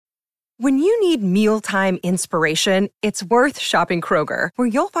When you need mealtime inspiration, it's worth shopping Kroger, where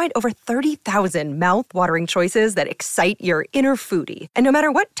you'll find over 30,000 mouth-watering choices that excite your inner foodie. And no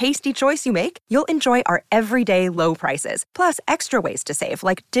matter what tasty choice you make, you'll enjoy our everyday low prices, plus extra ways to save,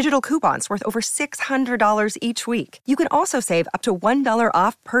 like digital coupons worth over $600 each week. You can also save up to $1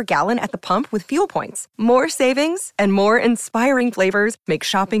 off per gallon at the pump with fuel points. More savings and more inspiring flavors make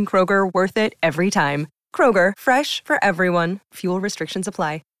shopping Kroger worth it every time. Kroger, fresh for everyone. Fuel restrictions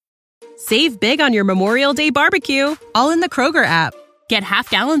apply. Save big on your Memorial Day barbecue, all in the Kroger app. Get half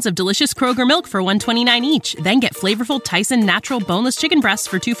gallons of delicious Kroger milk for $1.29 each. Then get flavorful Tyson natural boneless chicken breasts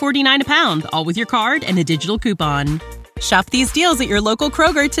for $2.49 a pound, all with your card and a digital coupon. Shop these deals at your local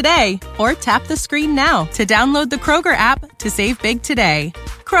Kroger today, or tap the screen now to download the Kroger app to save big today.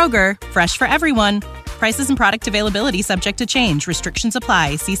 Kroger, fresh for everyone. Prices and product availability subject to change. Restrictions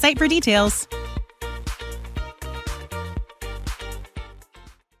apply. See site for details.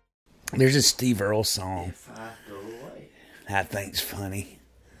 There's a Steve Earle song I think's funny.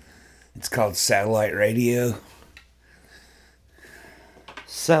 It's called Satellite Radio.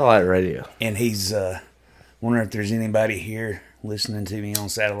 Satellite Radio. And he's wondering if there's anybody here listening to me on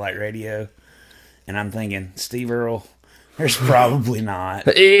satellite radio. And I'm thinking, Steve Earle, there's probably not.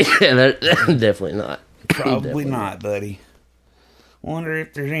 Yeah, definitely not. Probably not, buddy. Wonder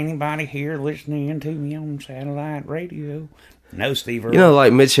if there's anybody here listening to me on satellite radio. No, Steve Earle. You know,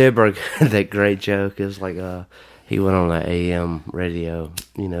 like Mitch Hedberg had that great joke. It was like he went on the AM radio,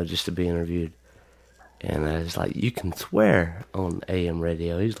 just to be interviewed. And I was like, you can swear on AM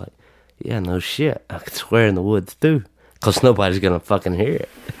radio. He's like, yeah, no shit. I can swear in the woods, too. Because nobody's going to fucking hear it.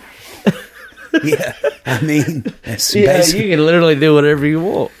 Yeah, I mean, that's yeah, you can literally do whatever you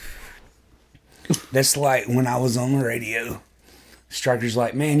want. That's like when I was on the radio. Striker's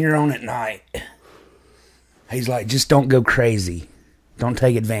like, man, you're on at night. He's like, just don't go crazy. Don't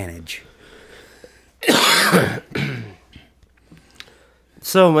take advantage.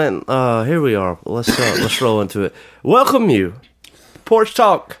 So, man, here we are. Let's roll into it. Welcome you. Porch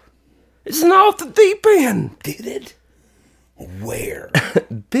Talk. It's an off the deep end. Did it? Where?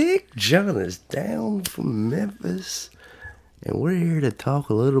 Big John is down from Memphis, and we're here to talk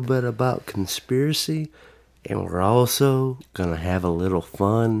a little bit about conspiracy, and we're also going to have a little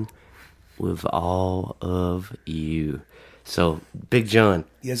fun with all of you. So, Big John,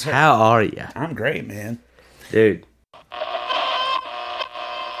 yes, sir. How are you? I'm great, man. Dude.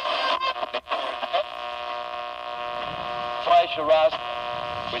 Flash arrest,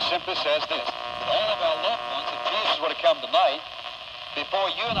 which simply says this: all of our loved ones, if Jesus were to come tonight, before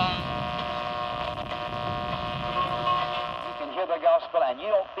you and I, you can hear the gospel and you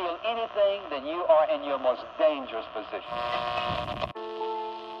don't feel anything, then you are in your most dangerous position.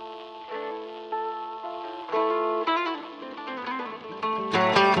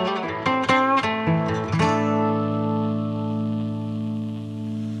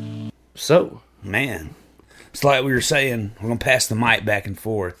 So, man, it's like we were saying, we're going to pass the mic back and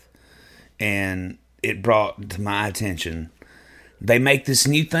forth, and it brought to my attention, they make this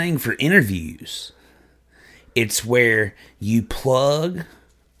new thing for interviews. It's where you plug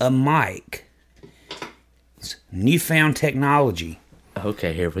a mic. It's newfound technology.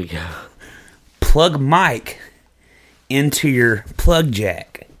 Okay, here we go. Plug mic into your plug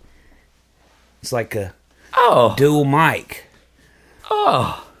jack. It's like a dual mic.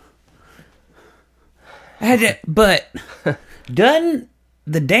 Oh. But doesn't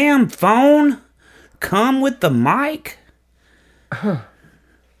the damn phone come with the mic?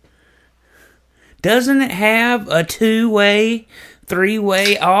 Doesn't it have a 2-way,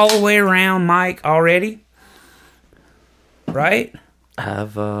 3-way, all the way around mic already? Right?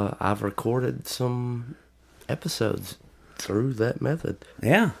 I've recorded some episodes through that method.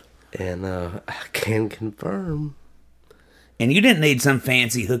 Yeah. And I can confirm. And you didn't need some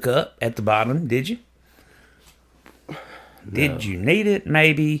fancy hookup at the bottom, did you? No. Did you need it,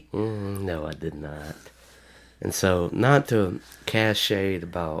 maybe? No, I did not. And so, not to cast shade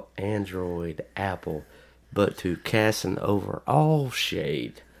about Android, Apple, but to cast an overall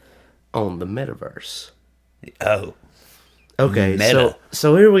shade on the metaverse. Oh. Okay, Meta.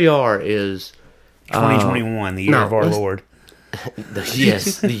 so here we are is... 2021, the year of our Lord.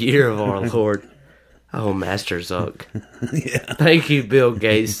 Yes, the year of our Lord. Oh, Master Zuck. Yeah. Thank you, Bill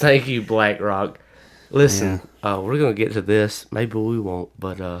Gates. Thank you, BlackRock. Listen, we're going to get to this. Maybe we won't,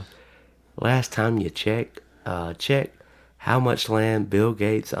 but last time you check how much land Bill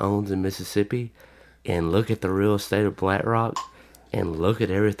Gates owns in Mississippi, and look at the real estate of BlackRock, and look at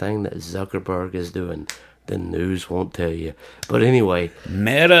everything that Zuckerberg is doing. The news won't tell you. But anyway.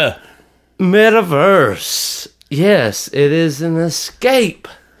 Metaverse. Yes, it is an escape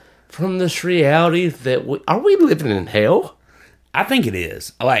from this reality that are we living in hell? I think it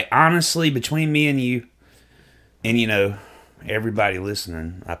is. Like, honestly, between me and you, and, you know, everybody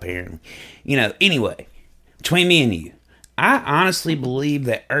listening, apparently. You know, anyway, between me and you, I honestly believe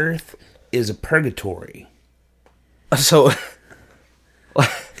that Earth is a purgatory. So,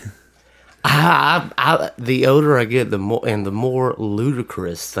 the older I get, the more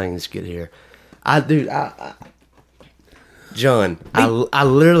ludicrous things get here. John, I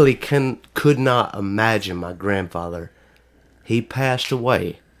literally could not imagine my grandfather. He passed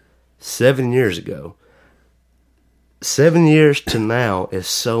away 7 years ago. 7 years to now is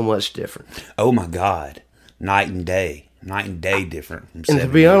so much different. Oh my God, night and day different. From and to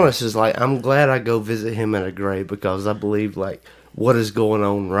be honest, is like I'm glad I go visit him in a grave, because I believe like what is going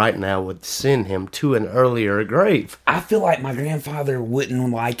on right now would send him to an earlier grave. I feel like my grandfather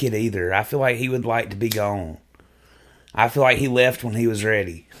wouldn't like it either. I feel like he would like to be gone. I feel like he left when he was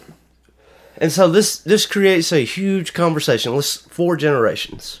ready. And so this creates a huge conversation. Let's 4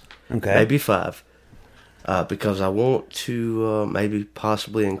 generations, okay, maybe 5, because I want to maybe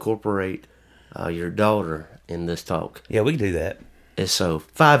possibly incorporate your daughter in this talk. Yeah, we can do that. And so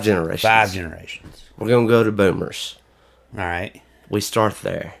 5 generations. 5 generations. We're gonna go to boomers. All right. We start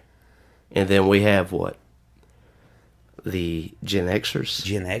there. And then we have what? The Gen Xers?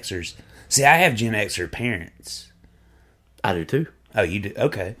 Gen Xers. See, I have Gen Xer parents. I do too. Oh, you do?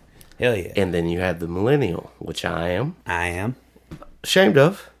 Okay. Hell yeah. And then you have the Millennial, which I am. I am. Ashamed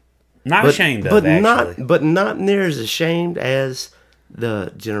of. Not ashamed of, actually. But not near as ashamed as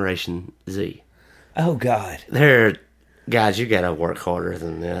the Generation Z. Oh, God. Guys, you gotta work harder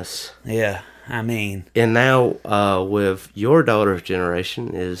than this. Yeah. I mean, and now with your daughter's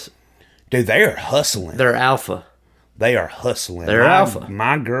generation is, dude, they are hustling. They're alpha. They are hustling. They're alpha.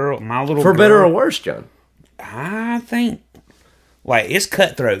 My little for girl, better or worse, John. I think, like, it's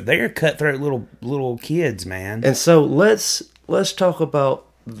cutthroat. They are cutthroat little kids, man. And so let's talk about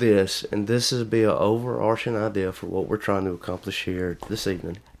this, and this is be an overarching idea for what we're trying to accomplish here this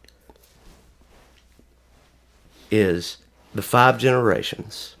evening. Is the 5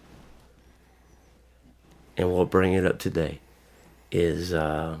 generations. And we'll bring it up today, is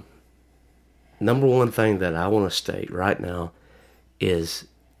number one thing that I want to state right now is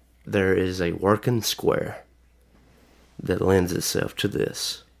there is a working square that lends itself to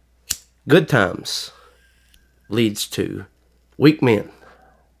this. Good times leads to weak men.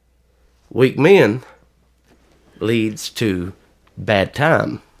 Weak men leads to bad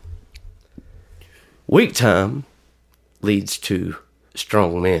time. Weak time leads to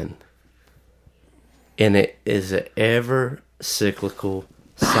strong men. And it is an ever cyclical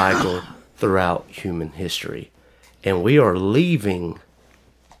cycle throughout human history. And we are leaving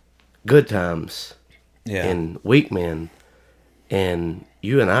good times and weak men. And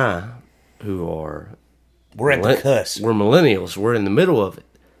you and I, who are... We're at the cusp. We're millennials. We're in the middle of it.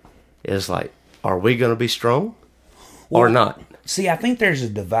 It's like, are we going to be strong or not? See, I think there's a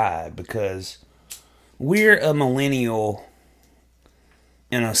divide because we're a millennial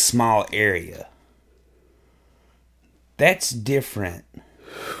in a small area. That's different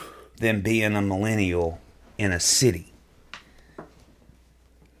than being a millennial in a city.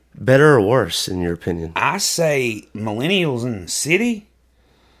 Better or worse, in your opinion? I say millennials in the city,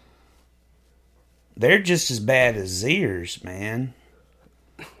 they're just as bad as Zers, man.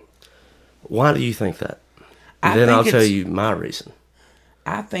 Why do you think that? And then I'll tell you my reason.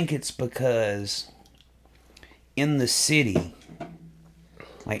 I think it's because in the city,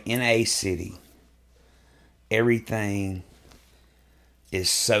 like in a city, everything is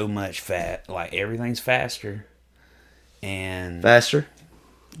so much like everything's faster. And faster?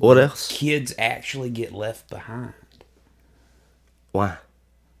 What else? Kids actually get left behind. Why?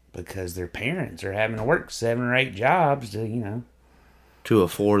 Because their parents are having to work 7 or 8 jobs to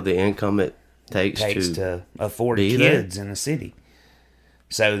afford the income it takes to afford kids in the city.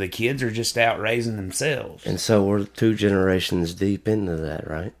 So the kids are just out raising themselves. And so we're 2 generations deep into that,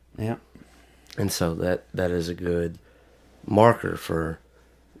 right? Yeah. And so that is a good marker for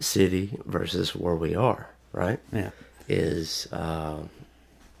city versus where we are, right? Yeah. Is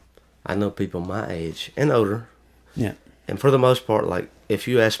I know people my age and older. Yeah. And for the most part, like, if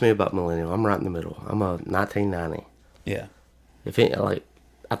you ask me about millennial, I'm right in the middle. I'm a 1990. Yeah. I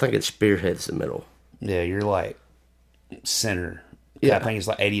think it spearheads the middle. Yeah, you're like center. Yeah. I think it's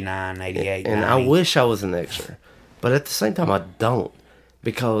like 89, 88, and 90. I wish I was an Xer. But at the same time, I don't.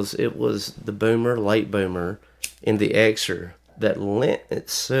 Because it was the boomer, late boomer, and the Xer that lent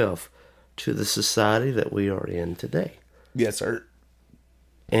itself to the society that we are in today. Yes, sir.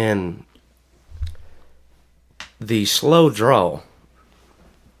 And the slow draw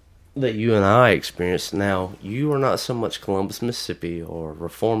that you and I experienced. Now, you are not so much Columbus, Mississippi or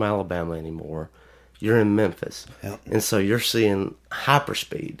Reform, Alabama anymore. You're in Memphis. Yep. And so you're seeing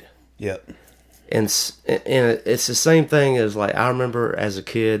hyperspeed. Yep. And it's the same thing as, like, I remember as a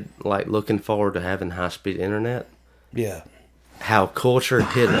kid, like, looking forward to having high-speed internet. Yeah. How culture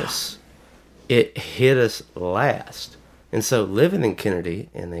hit us. It hit us last. And so living in Kennedy,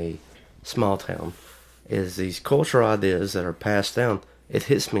 in a small town, is these cultural ideas that are passed down. It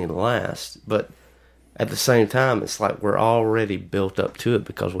hits me last. But at the same time, it's like we're already built up to it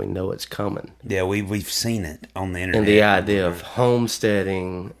because we know it's coming. Yeah, we've seen it on the internet. And the idea of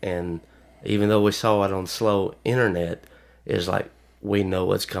homesteading, and even though we saw it on slow internet, is like we know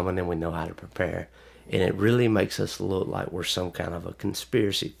what's coming and we know how to prepare. And it really makes us look like we're some kind of a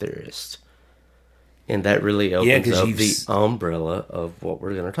conspiracy theorist. And that really opens up the umbrella of what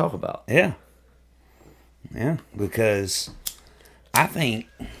we're going to talk about. Yeah. Yeah, because I think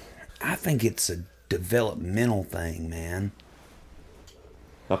it's a developmental thing, man.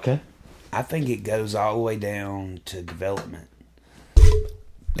 Okay. I think it goes all the way down to development.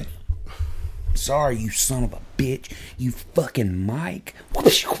 Sorry, you son of a bitch. You fucking Mike.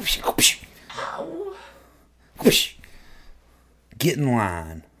 Whoosh, whoosh, whoosh. Ow. Whoosh. Get in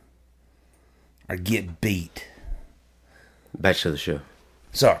line. Or get beat. Back to the show.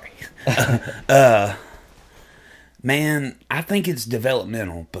 Sorry. Man, I think it's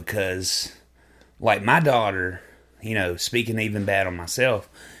developmental because, like, my daughter, you know, speaking even bad on myself,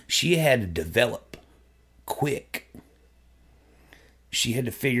 she had to develop quick. She had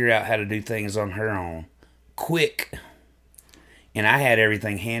to figure out how to do things on her own quick. And I had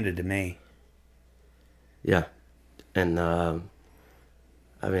everything handed to me. Yeah. And, I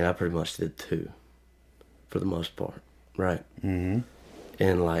mean, I pretty much did too, for the most part, right? Mm-hmm.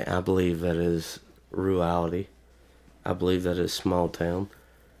 And, like, I believe that is reality. I believe that is small town.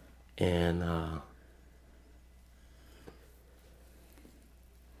 And,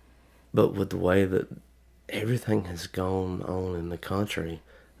 but with the way that everything has gone on in the country,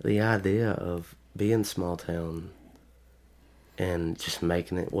 the idea of being small town and just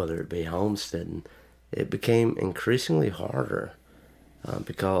making it, whether it be homesteading, it became increasingly harder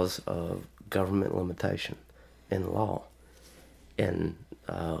because of government limitation and law. And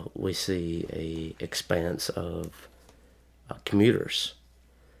we see a expanse of commuters.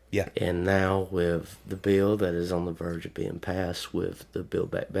 Yeah. And now with the bill that is on the verge of being passed with the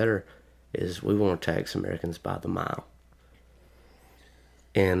Build Back Better, is we want to tax Americans by the mile.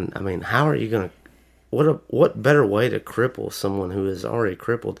 And, I mean, how are you going to... What better way to cripple someone who is already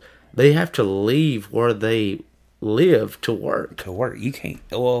crippled? They have to leave where they live to work. To work. You can't...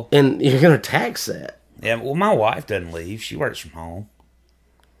 Well... And you're going to tax that. Yeah, well, my wife doesn't leave. She works from home.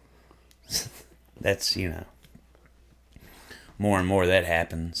 That's, you know... More and more that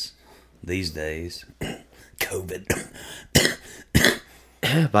happens these days. COVID.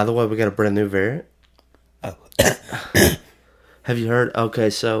 By the way, we got a brand new variant. Oh. Have you heard? Okay,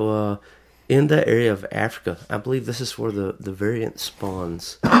 so in that area of Africa, I believe this is where the variant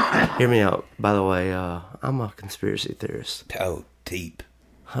spawns. Hear me out. By the way, I'm a conspiracy theorist. Oh, deep.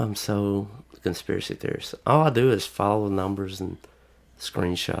 I'm so conspiracy theorist. All I do is follow the numbers and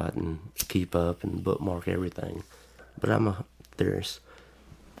screenshot and keep up and bookmark everything. But I'm a theorist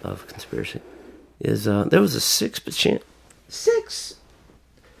of conspiracy. There was a 6%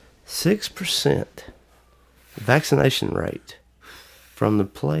 vaccination rate from the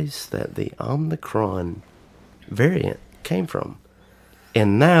place that the Omicron variant came from.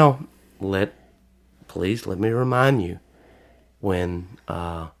 And now, please let me remind you, when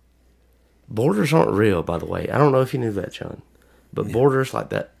borders aren't real, by the way. I don't know if you knew that, John. But yeah. Borders like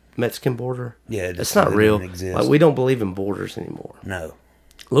that Mexican border, it's not real. Like, we don't believe in borders anymore. No.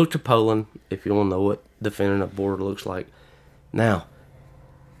 Look to Poland if you want to know what defending a border looks like. Now,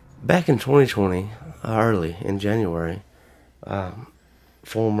 back in 2020, early in January,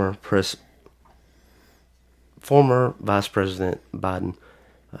 former Vice President Biden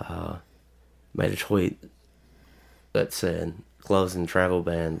made a tweet that said closing travel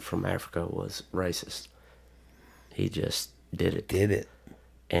ban from Africa was racist. He just did it.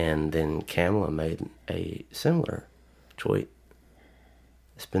 And then Kamala made a similar tweet.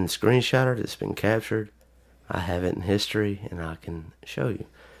 It's been screenshotted, it's been captured. I have it in history, and I can show you.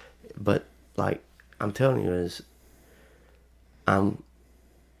 But, like, I'm telling you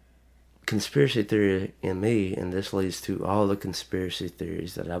conspiracy theory in me, and this leads to all the conspiracy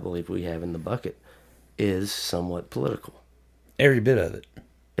theories that I believe we have in the bucket, is somewhat political. Every bit of it.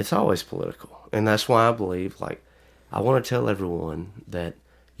 It's always political. And that's why I believe, like, I want to tell everyone that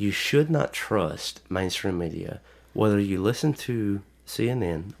you should not trust mainstream media, whether you listen to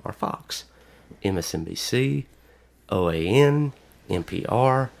CNN, or Fox. MSNBC, OAN,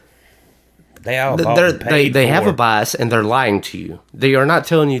 NPR. They all they have a bias, and they're lying to you. They are not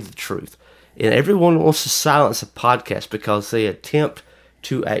telling you the truth. And everyone wants to silence a podcast because they attempt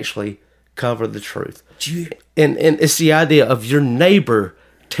to actually cover the truth. And it's the idea of your neighbor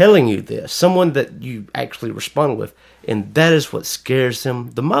telling you this, someone that you actually respond with, and that is what scares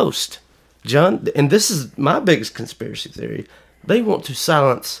them the most, John. And this is my biggest conspiracy theory. They want to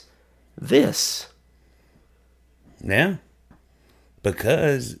silence this. Yeah.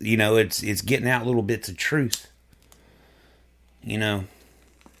 Because, it's getting out little bits of truth.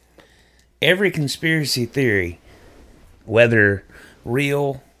 Every conspiracy theory, whether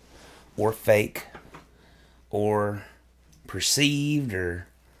real or fake or perceived or,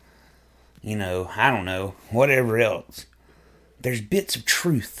 I don't know, whatever else, there's bits of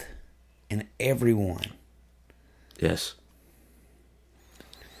truth in every one. Yes.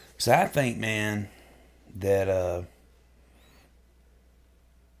 So I think, man, that,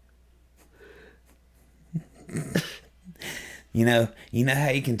 you know how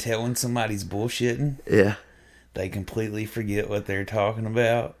you can tell when somebody's bullshitting? Yeah. They completely forget what they're talking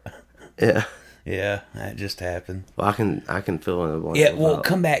about. Yeah. Yeah, that just happened. Well, I can fill in the blank. Yeah, well,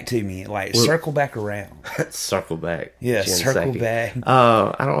 come back to me. Circle back around. Circle back. Yeah, circle back.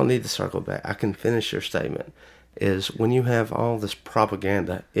 I don't need to circle back. I can finish your statement. Is when you have all this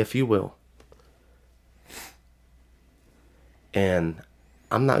propaganda, if you will, and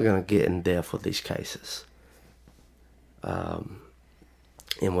I'm not going to get in depth with these cases.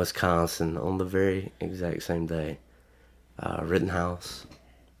 In Wisconsin, on the very exact same day, Rittenhouse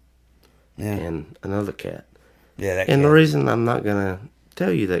and another cat. Yeah, that and cat. The reason I'm not going to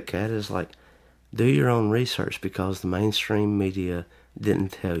tell you that, cat, is do your own research, because the mainstream media didn't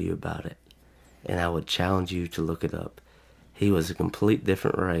tell you about it. And I would challenge you to look it up. He was a complete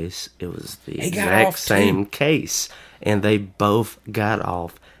different race. It was the exact same case. And they both got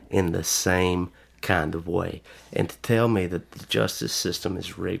off in the same kind of way. And to tell me that the justice system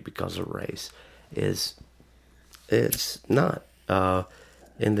is rigged because of race it's not.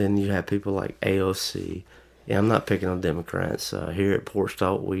 And then you have people like AOC. Yeah, I'm not picking on Democrats. Here at Porch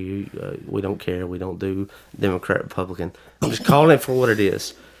Talk, we don't care. We don't do Democrat, Republican. I'm just calling it for what it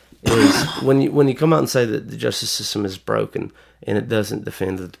is. When you come out and say that the justice system is broken and it doesn't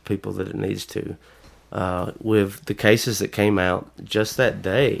defend the people that it needs to, with the cases that came out just that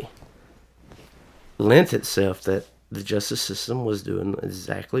day, lent itself that the justice system was doing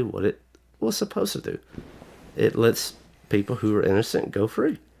exactly what it was supposed to do. It lets people who are innocent go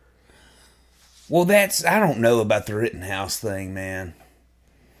free. Well, I don't know about the Rittenhouse thing, man.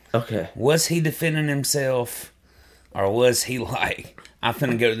 Okay. Was he defending himself, or was he I'm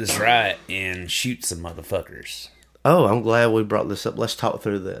finna go to this riot and shoot some motherfuckers? Oh, I'm glad we brought this up. Let's talk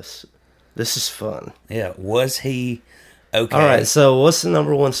through this. This is fun. Yeah, was he okay? All right, so what's the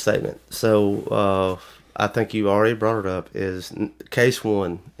number one statement? So I think you already brought it up. Is case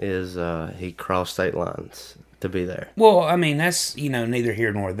one is he crossed state lines to be there. Well, I mean, that's, neither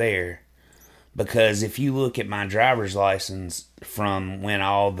here nor there. Because if you look at my driver's license from when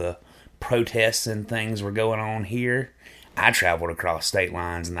all the protests and things were going on here, I traveled across state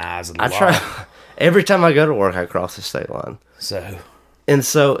lines in the eyes of the law. Every time I go to work, I cross the state line. And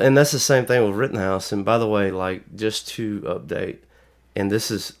that's the same thing with Rittenhouse. And by the way, just to update, and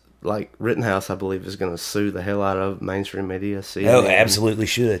this is Rittenhouse, I believe, is going to sue the hell out of mainstream media. CNN, absolutely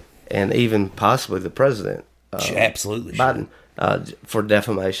should. And even possibly the president. Absolutely Biden. For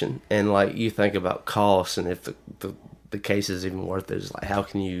defamation. And you think about costs, and if the case is even worth it, it's how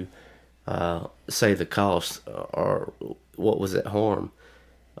can you say the cost or what was at harm?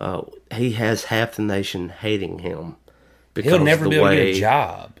 He has half the nation hating him. He'll never be able to get a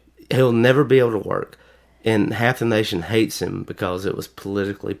job. He'll never be able to work. And half the nation hates him because it was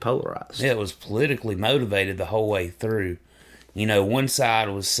politically polarized. Yeah, it was politically motivated the whole way through. One side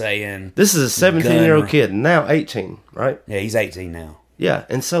was saying... This is a 17-year-old kid, now 18, right? Yeah, he's 18 now. Yeah,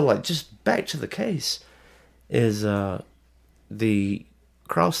 and so, just back to the case, is the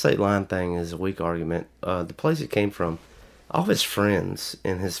cross-state line thing is a weak argument. The place it came from, all his friends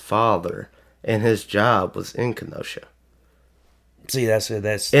and his father and his job was in Kenosha. See,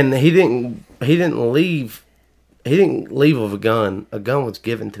 that's... And he didn't leave with a gun. A gun was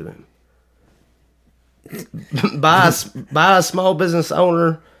given to him. by a small business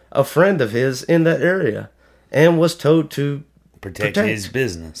owner, a friend of his in that area, and was told to protect his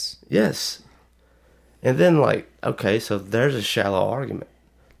business. Yes. And then, okay, so there's a shallow argument.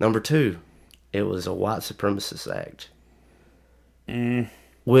 Number two, it was a white supremacist act.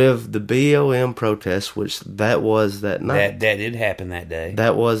 with the BLM protest, which that was that night. That did happen that day.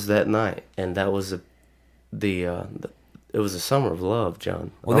 That was that night, and that was it was a summer of love,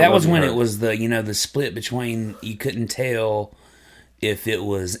 John. Well, that was when it was the split between, you couldn't tell if it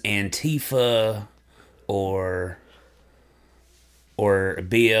was Antifa or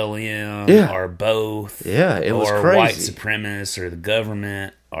BLM or both. Yeah, it was or crazy. White supremacists or the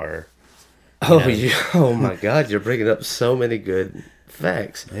government or. Oh my God! You're bringing up so many good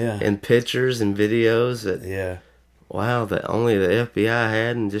facts. Yeah. And pictures and videos that. Yeah. Wow, that only the FBI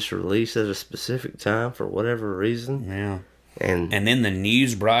had and just released at a specific time for whatever reason. Yeah. And then the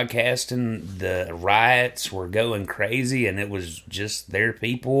news broadcasting the riots were going crazy, and it was just their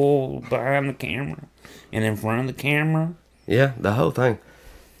people behind the camera and in front of the camera. Yeah, the whole thing.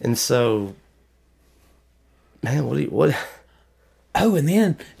 And so, man, what? Oh, and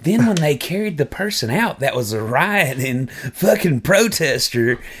then when they carried the person out, that was a riot and fucking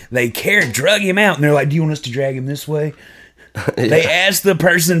protester. They drug him out, and they're like, "Do you want us to drag him this way?" Yeah. They asked the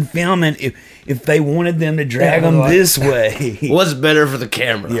person filming if they wanted them to drag him this way. What's better for the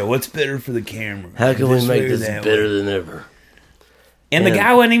camera? Yeah, what's better for the camera? How can we make this better than ever? And the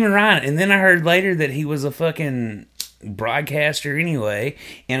guy wasn't even right. And then I heard later that he was a fucking broadcaster anyway.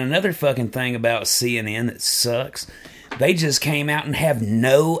 And another fucking thing about CNN that sucks, they just came out and have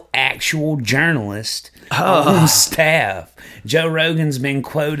no actual journalist on staff. Joe Rogan's been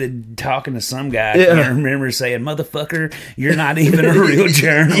quoted talking to some guy, I can't remember, saying, "Motherfucker, you're not even a real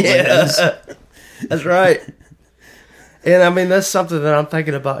journalist." That's right. And I mean, that's something that I'm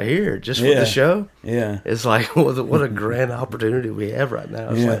thinking about here, just with the show. Yeah. It's like, what a grand opportunity we have right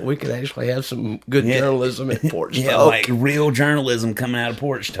now. It's like we could actually have some good journalism at Porch Talk. Yeah, like real journalism coming out of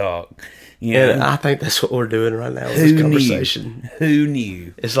Porch Talk. And I think that's what we're doing right now with this conversation. Who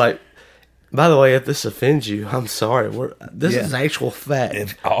knew? It's like, by the way, if this offends you, I'm sorry. This is actual fact.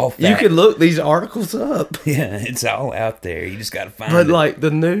 It's all fact. You can look these articles up. Yeah, it's all out there. You just got to find it. But like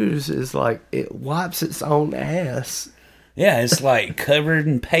the news is like, it wipes its own ass. Yeah, it's like covered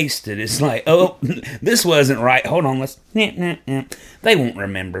and pasted. It's like, oh, this wasn't right. Hold on, let's. They won't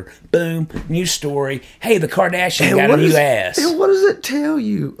remember. Boom, new story. Hey, the Kardashians got a new ass. And what does it tell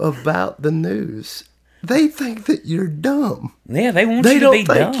you about the news? They think that you're dumb. Yeah, they want you to be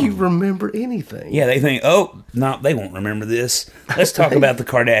dumb. They don't think you remember anything. Yeah, they think, oh, no, they won't remember this. Let's talk about the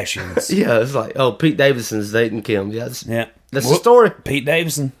Kardashians. Yeah, it's like, oh, Pete Davidson's dating Kim. That's the Whoop, story. Pete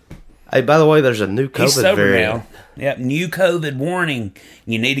Davidson. Hey, by the way, there's a new He's COVID sober variant. now. Yep, new COVID warning.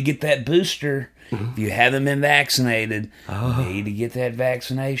 You need to get that booster. If you haven't been vaccinated, you need to get that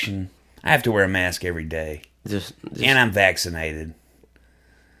vaccination. I have to wear a mask every day. And I'm vaccinated.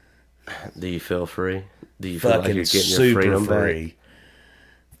 Do you feel free? Do you feel Fucking like you're getting super your freedom free. back?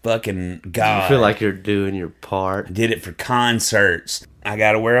 Fucking God. Do you feel like you're doing your part? I did it for concerts. I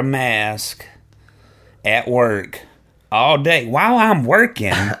got to wear a mask at work all day while I'm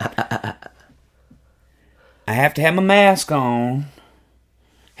working. I have to have my mask on.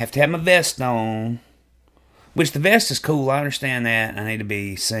 Have to have my vest on. Which the vest is cool. I understand that. I need to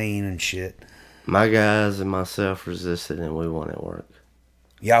be seen and shit. My guys and myself resisted, and we won at work.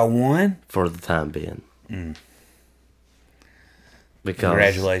 Y'all won? For the time being. Because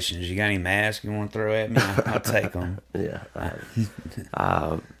congratulations. You got any masks you want to throw at me? I'll take them. Yeah.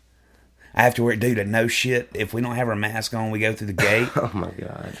 I have to wear, dude, no shit. If we don't have our mask on, we go through the gate. Oh my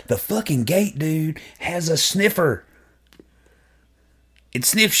God. The fucking gate, dude, has a sniffer. It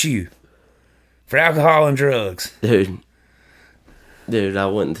sniffs you for alcohol and drugs. Dude, I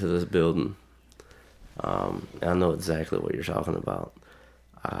went into this building. I know exactly what you're talking about.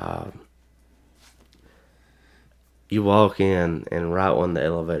 You walk in, and right when the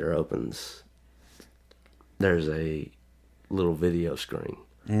elevator opens, there's a little video screen.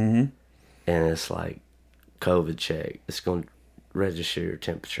 Mm-hmm. And it's like, COVID check. It's going to register your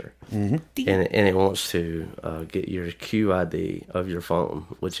temperature. Mm-hmm. And it wants to get your QID of your phone,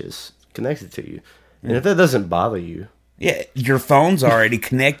 which is connected to you. And if that doesn't bother you... Yeah, your phone's already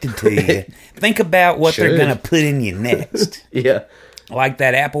connected to you. Think about what they're going to put in you next. Yeah. Like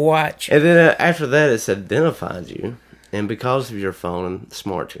that Apple Watch. And then after that, it's identifies you. And because of your phone and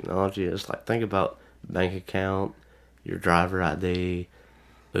smart technology, it's like, think about bank account, your driver ID,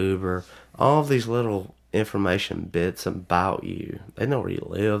 Uber, all of these little information bits about you. They know where you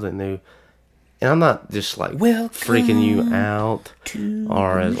live. They knew. And I'm not just like freaking you out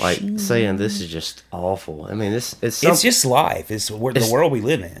or like saying this is just awful. I mean, it's just life. It's the world we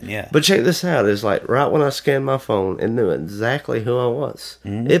live in. Yeah. But check this out. It's like right when I scanned my phone, it knew exactly who I was.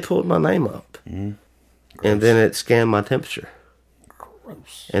 Mm-hmm. It pulled my name up. Mm-hmm. And then it scanned my temperature.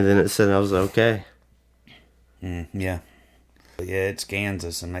 Gross. And then it said I was okay. Yeah. Yeah, it scans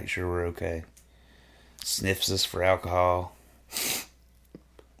us and makes sure we're okay. Sniffs us for alcohol.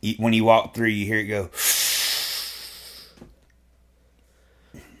 When you walk through, you hear it go.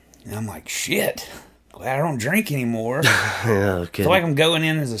 And I'm like, shit. Glad I don't drink anymore. Yeah, I feel like I'm going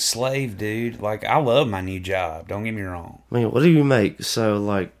in as a slave, dude. Like, I love my new job. Don't get me wrong. I mean, what do you make? So,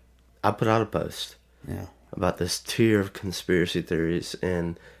 like, I put out a post Yeah. about this tier of conspiracy theories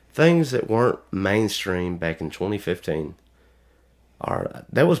and things that weren't mainstream back in 2015.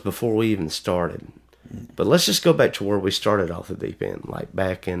 That was before we even started. But let's just go back to where we started off the deep end, like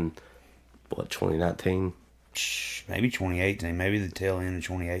back in, 2019? Maybe 2018. Maybe the tail end of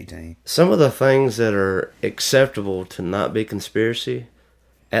 2018. Some of the things that are acceptable to not be conspiracy,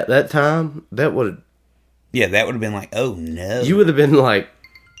 at that time, that would... Yeah, that would have been like, oh no. You would have been like...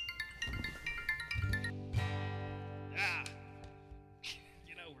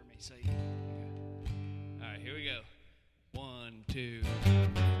 Get over me, see. Alright, here we go. 1, 2.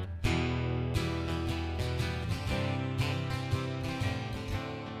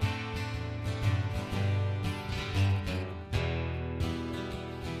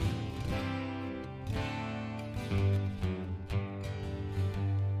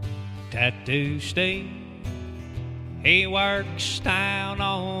 Tattoo Steve, he works down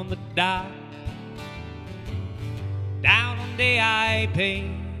on the dock, down on DIP,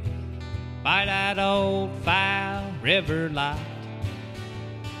 by that old foul river lot.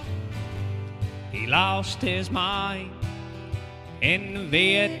 He lost his mind in the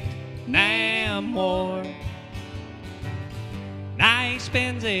Vietnam War. Now he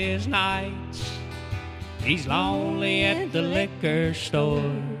spends his nights, he's lonely at the liquor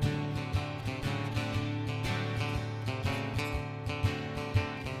store.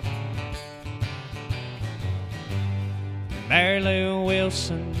 Mary Lou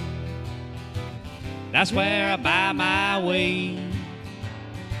Wilson, that's where I buy my weed.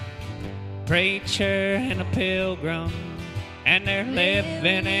 Preacher and a pilgrim, and they're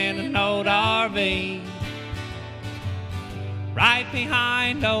living in an old RV. Right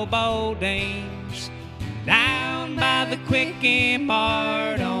behind old Bodine's, down by the Quickie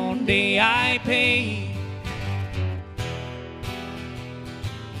Mart on DIP.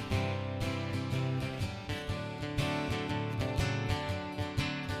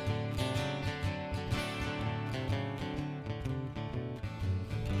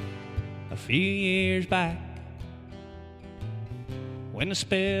 A few years back, when the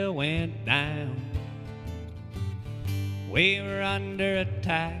spill went down, we were under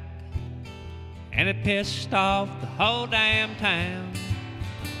attack, and it pissed off the whole damn town.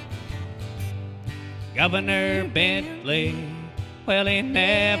 Governor Bentley, well, he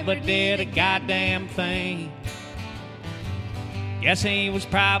never did a goddamn thing. Guess he was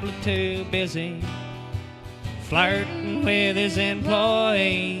probably too busy flirting with his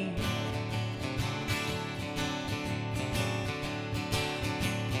employee.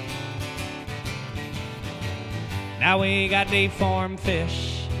 Now we got deformed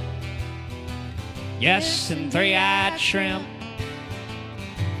fish, yes, and three-eyed shrimp,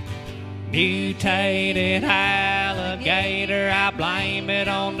 mutated alligator. I blame it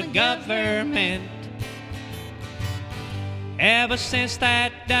on the government. Ever since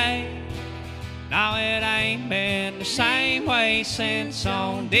that day, no, it ain't been the same way since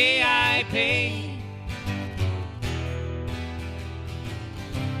on DIP.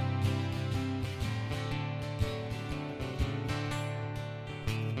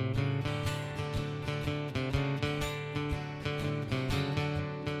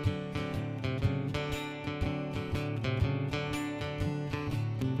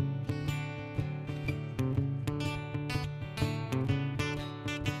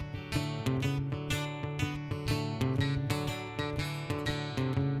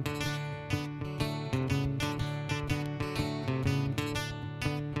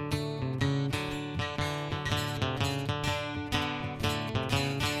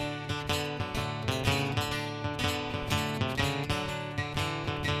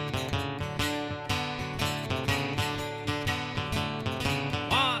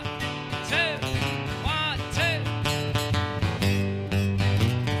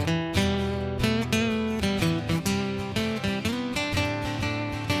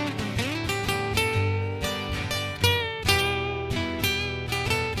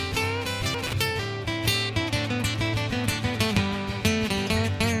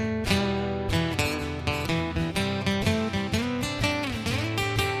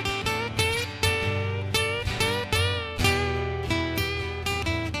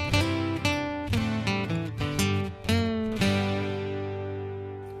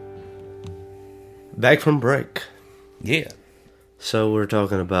 Back from break. Yeah. So we're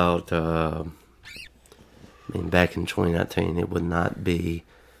talking about, back in 2019, it would not be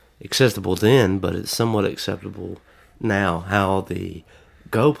acceptable then, but it's somewhat acceptable now. How the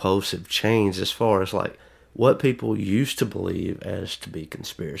goalposts have changed as far as like what people used to believe as to be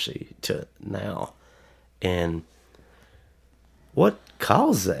conspiracy to now, and what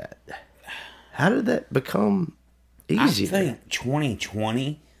caused that? How did that become easier? I think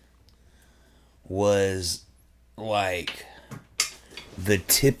 2020 was like the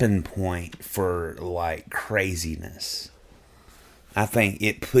tipping point for like craziness. I think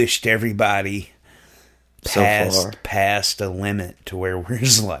it pushed everybody past a limit to where we're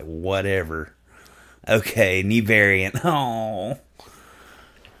just like, whatever. Okay, new variant. Oh.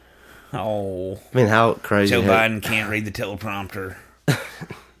 I mean, how crazy. Joe Biden can't read the teleprompter.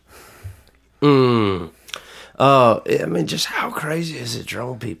 Just how crazy is it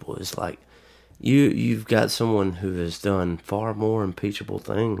drawn people? It's like you've got someone who has done far more impeachable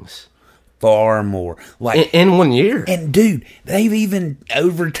things. Far more. Like in 1 year. And dude, they've even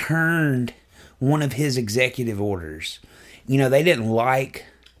overturned one of his executive orders. You know, they didn't like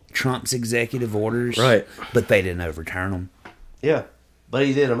Trump's executive orders. Right. But they didn't overturn them. Yeah. But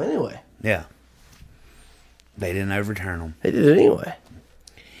he did them anyway. Yeah. They didn't overturn them. He did it anyway.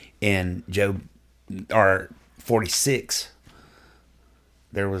 And 46,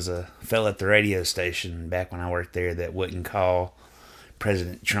 there was a fella at the radio station back when I worked there that wouldn't call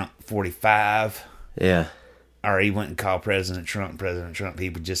President Trump 45. Yeah. Or he wouldn't call President Trump. He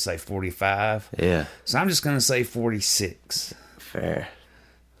would just say 45. Yeah. So I'm just going to say 46. Fair.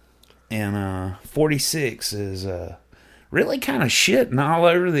 And 46 is really kind of shitting all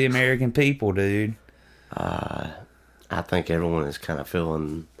over the American people, dude. I think everyone is kind of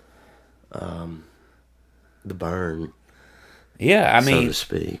feeling the burn. Yeah, I mean, so to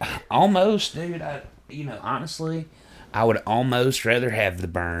speak. Almost, dude. Honestly, I would almost rather have the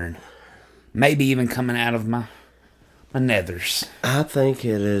burn. Maybe even coming out of my nethers. I think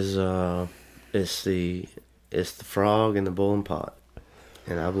it is. It's the frog in the boiling pot,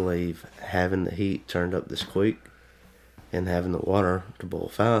 and I believe having the heat turned up this quick, and having the water to boil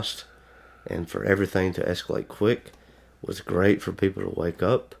fast, and for everything to escalate quick, was great for people to wake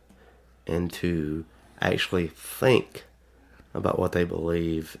up and to actually think about what they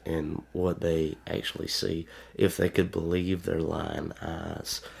believe and what they actually see, if they could believe their lying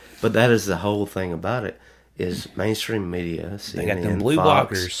eyes. But that is the whole thing about it, is mainstream media, CNN, they got them blue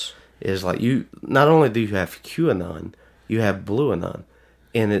Fox, blockers. Is like, you not only do you have QAnon, you have Blue Anon,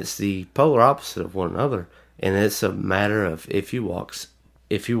 and it's the polar opposite of one another. And it's a matter of if you watch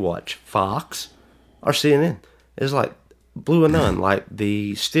Fox or CNN, it's like Blue Anon, like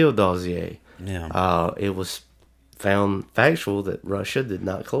the Steele dossier. Yeah. It was found factual that Russia did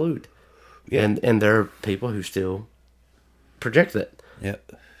not collude. Yeah. And there are people who still project that.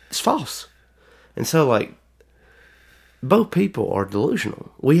 Yep. It's false. And so, like, both people are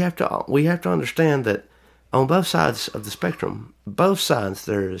delusional. We have to understand that on both sides of the spectrum, both sides,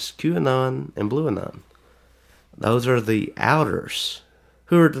 there's QAnon and Blue Anon. Those are the outers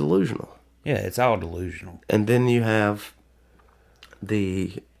who are delusional. Yeah, it's all delusional. And then you have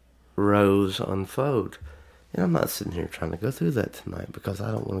the rows unfold. And I'm not sitting here trying to go through that tonight because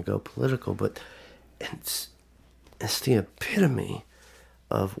I don't want to go political, but it's the epitome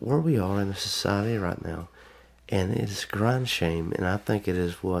of where we are in the society right now. And it is a grind shame, and I think it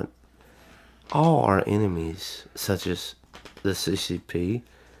is what all our enemies, such as the CCP,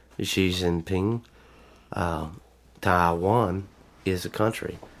 Xi Jinping, Taiwan, is a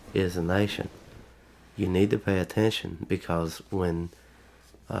country, is a nation. You need to pay attention, because when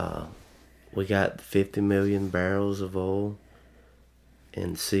we got 50 million barrels of oil,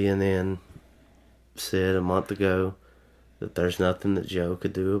 and CNN said a month ago that there's nothing that Joe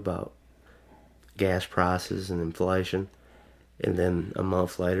could do about gas prices and inflation, and then a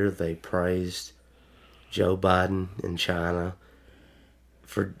month later they praised Joe Biden in China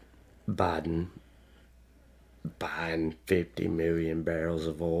for buying 50 million barrels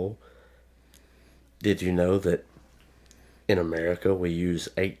of oil. Did you know that in America we use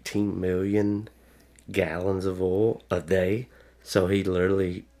 18 million gallons of oil a day? So he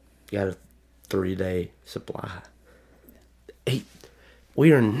literally got a 3-day supply.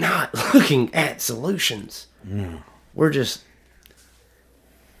 We are not looking at solutions. No.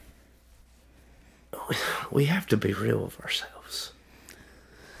 We have to be real with ourselves.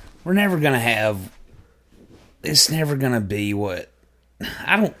 We're never going to have, it's never going to be what,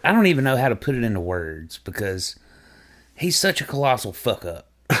 I don't even know how to put it into words, because he's such a colossal fuck up.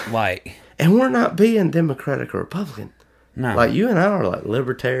 Like, and we're not being Democratic or Republican. No. Like, you and I are like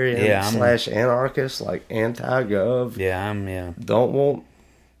libertarian Yeah, slash anarchist, like anti-gov. Yeah. Don't want...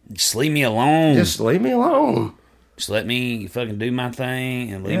 Just leave me alone. Just leave me alone. Just let me fucking do my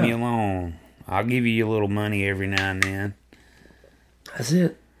thing and leave me alone. I'll give you a little money every now and then. That's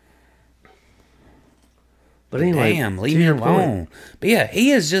it. But anyway, damn, leave me alone. But yeah,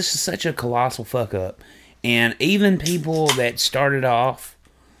 he is just such a colossal fuck up. And even people that started off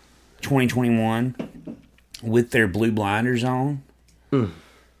 2021 with their blue blinders on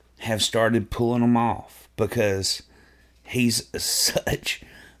have started pulling them off because he's such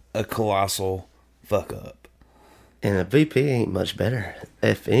a colossal fuck up. And the VP ain't much better.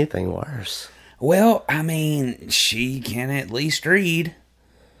 If anything, worse. Well, I mean, she can at least read.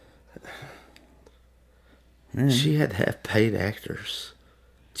 She had to have paid actors,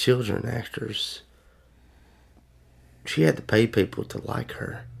 children actors. She had to pay people to like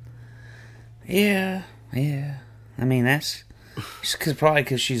her. Yeah. I mean, that's probably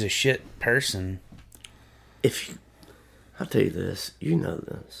because she's a shit person. I'll tell you this, you know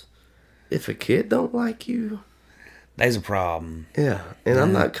this. If a kid don't like you, there's a problem. Yeah, and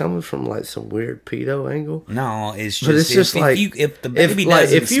I'm not coming from like some weird pedo angle. No, it's just, but it's just like if the baby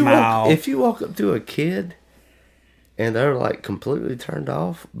doesn't smile, if you walk up to a kid and they're like completely turned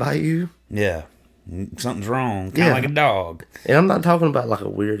off by you, yeah, something's wrong. Kind of like a dog. And I'm not talking about like a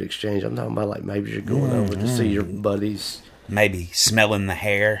weird exchange. I'm talking about like maybe you're going over to see your buddies. Maybe smelling the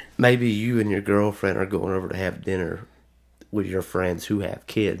hair. Maybe you and your girlfriend are going over to have dinner with your friends who have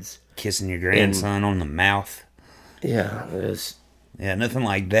kids. Kissing your grandson on the mouth. Yeah, nothing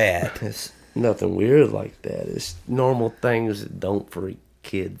like that. It's nothing weird like that. It's normal things that don't freak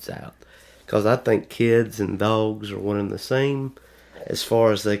kids out. Because I think kids and dogs are one and the same as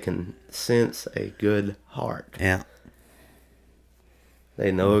far as they can sense a good heart. Yeah.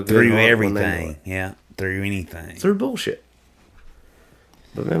 They know a good through heart everything. Yeah, through anything. Through bullshit.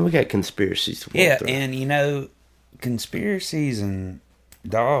 But man, we got conspiracies to walk through. And conspiracies and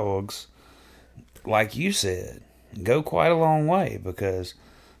dogs, like you said, go quite a long way because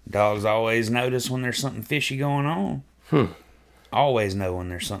dogs always notice when there's something fishy going on. Always know when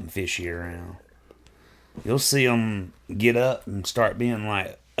there's something fishy around. You'll see them get up and start being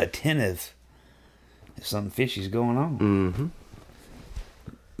like attentive if something fishy's going on. Mm-hmm.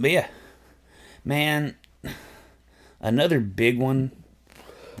 But yeah, man, another big one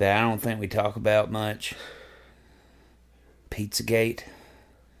that I don't think we talk about much, Pizzagate.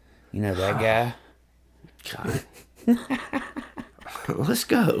 You know that guy? God. Let's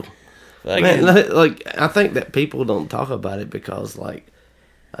go. Man, like, I think that people don't talk about it because, like,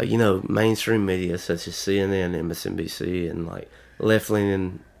 mainstream media such as CNN, MSNBC, and, like,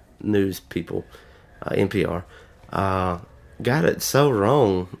 left-leaning news people, NPR, got it so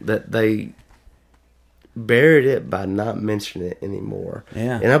wrong that they buried it by not mentioning it anymore.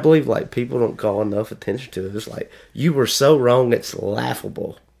 Yeah. And I believe, like, people don't call enough attention to it. It's like, you were so wrong, it's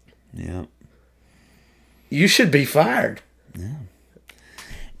laughable. Yeah. You should be fired. Yeah.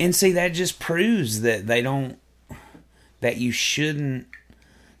 And see, that just proves that that you shouldn't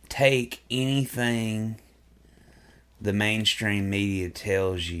take anything the mainstream media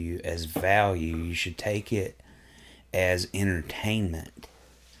tells you as value. You should take it as entertainment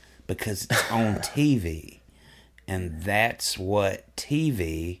because it's on TV. And that's what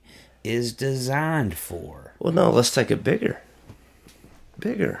TV is designed for. Well, no, let's take it bigger.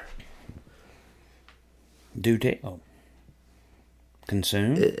 Bigger. Do tell.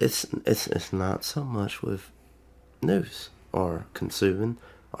 Consume? It's not so much with news or consuming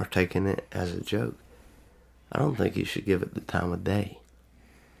or taking it as a joke. I don't think you should give it the time of day.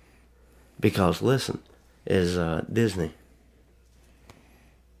 Because listen, is Disney,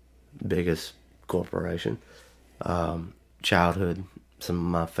 biggest corporation, childhood, some of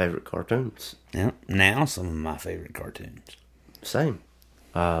my favorite cartoons. Yeah, now some of my favorite cartoons. Same.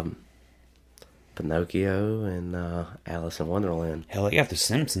 Pinocchio and Alice in Wonderland. Hell, they got the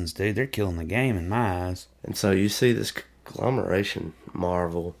Simpsons, dude. They're killing the game in my eyes. And so you see this conglomeration,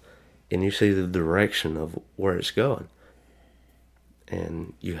 Marvel, and you see the direction of where it's going.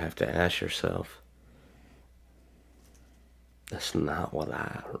 And you have to ask yourself, that's not what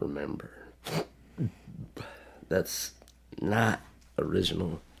I remember. That's not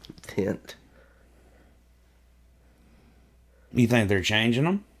original intent. You think they're changing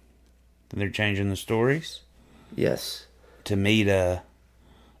them? They're changing the stories? Yes. To meet a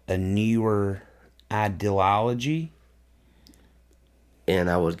newer ideology? And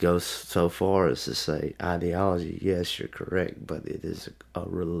I would go so far as to say ideology, yes, you're correct, but it is a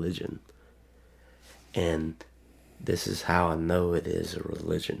religion. And this is how I know it is a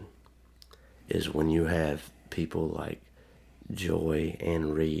religion, is when you have people like Joy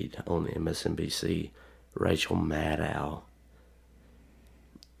and Reed on MSNBC. Rachel Maddow,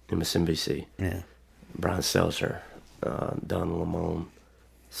 MSNBC. Yeah. Brian Stelter, Don Lemon,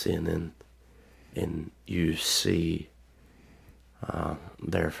 CNN. And you see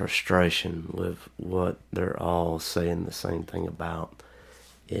their frustration with what they're all saying the same thing about.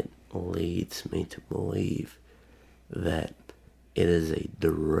 It leads me to believe that it is a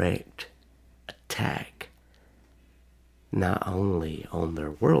direct attack not only on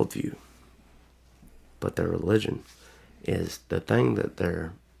their worldview, but their religion. Is the thing that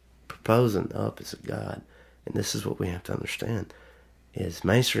they're proposing up as a God. And this is what we have to understand, is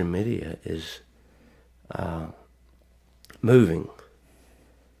mainstream media is moving.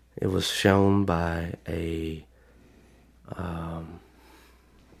 It was shown by a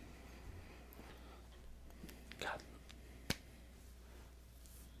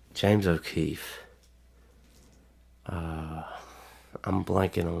James O'Keefe. I'm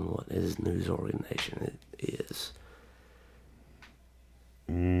blanking on what his news organization is.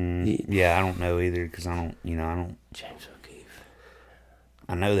 Yeah, I don't know either because I don't. James O'Keefe.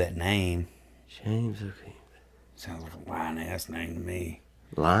 I know that name. James O'Keefe. Sounds like a lion-ass name to me.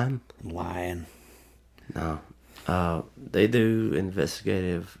 Lion? Lion. No. They do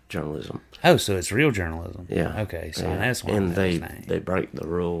investigative journalism. Oh, so it's real journalism. Yeah. Okay, so yeah. that's one. And they break the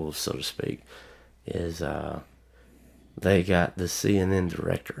rules, so to speak. Is they got the CNN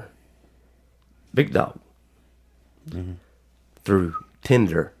director, Big Dog, through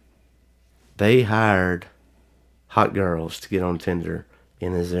Tinder. They hired hot girls to get on Tinder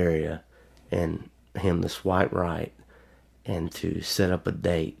in his area, and him to swipe right, and to set up a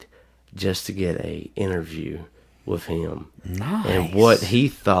date just to get a interview with him. Nice. And what he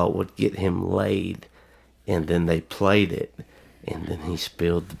thought would get him laid, and then they played it, and then he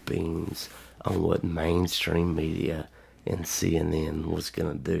spilled the beans on what mainstream media and CNN was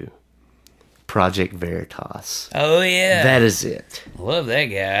going to do. Project Veritas. Oh, yeah. That is it. Love that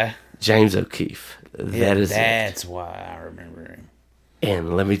guy. James O'Keefe. That's why I remember him.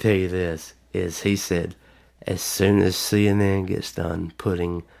 And let me tell you this, is he said, as soon as CNN gets done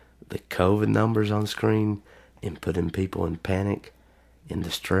putting the COVID numbers on screen and putting people in panic and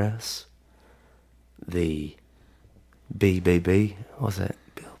distress, the BBB, what's that?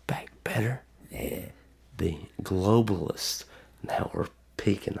 Build Back Better? Yeah. The globalists now are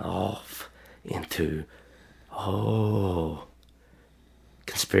peeking off into,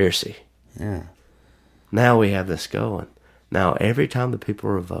 conspiracy. Yeah. Now we have this going. Now, every time the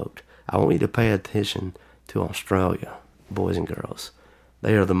people revolt, I want you to pay attention to Australia, boys and girls.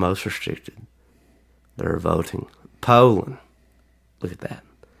 They are the most restricted. They're voting. Poland, look at that.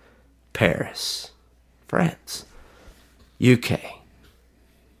 Paris, France, UK.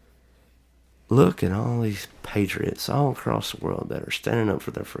 Look at all these patriots all across the world that are standing up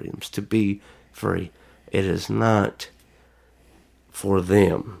for their freedoms to be free. It is not for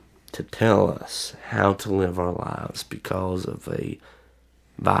them to tell us how to live our lives because of a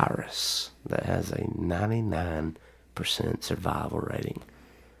virus that has a 99% survival rating.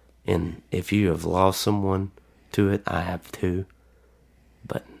 And if you have lost someone to it, I have too.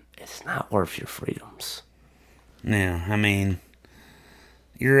 But it's not worth your freedoms. Yeah, I mean,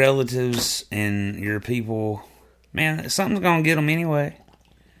 your relatives and your people, man, something's going to get them anyway.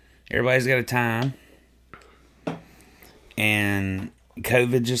 Everybody's got a time. And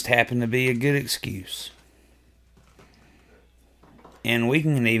COVID just happened to be a good excuse. And we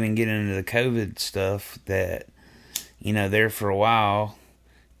can even get into the COVID stuff that, there for a while,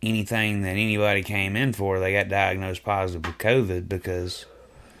 anything that anybody came in for, they got diagnosed positive with COVID because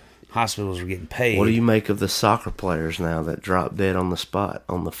hospitals were getting paid. What do you make of the soccer players now that drop dead on the spot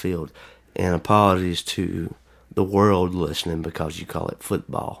on the field? And apologies to the world listening because you call it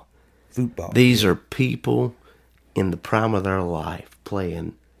football. Football. These are people in the prime of their life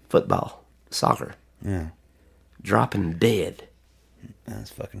playing football, soccer. Yeah. Dropping dead.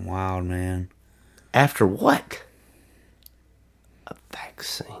 That's fucking wild, man. After what? A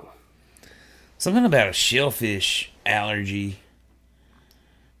vaccine. Something about a shellfish allergy.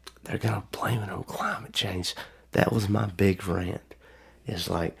 They're going to blame it on climate change. That was my big rant. It's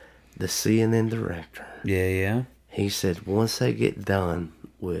like the CNN director. Yeah. He said once they get done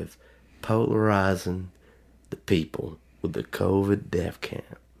with polarizing the people with the COVID death count,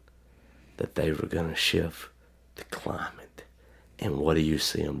 that they were going to shift the climate. And what do you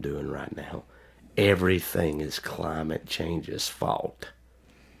see them doing right now? Everything is climate change's fault.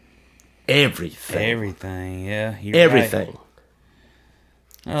 Everything. Yeah. Everything. Right.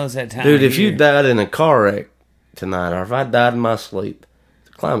 Oh, it's that time. Dude, of if year. you died in a car wreck tonight, or if I died in my sleep,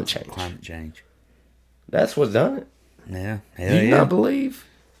 it's climate change. Climate change. That's what's done it. Yeah. Do Hell you yeah. not believe?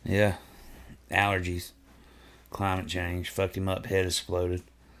 Yeah. Allergies. Climate change. Fucked him up. Head exploded.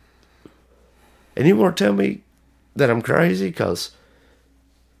 And you want to tell me that I'm crazy because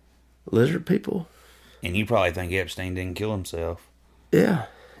lizard people? And you probably think Epstein didn't kill himself. Yeah,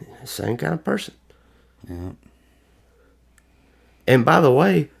 same kind of person. Yeah. And by the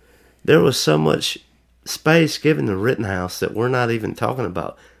way, there was so much space given to Rittenhouse that we're not even talking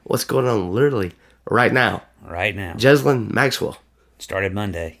about what's going on literally right now. Right now. Ghislaine Maxwell. Started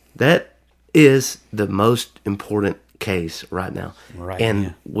Monday. That is the most important case right now. Right and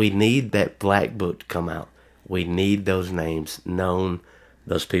now. we need that black book to come out. We need those names known.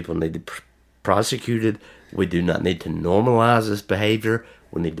 Those people need to be prosecuted. We do not need to normalize this behavior.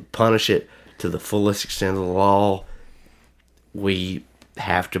 We need to punish it to the fullest extent of the law. We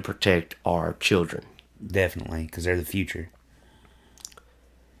have to protect our children. Definitely, because they're the future.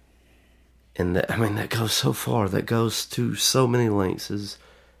 And that goes so far. That goes to so many lengths. Is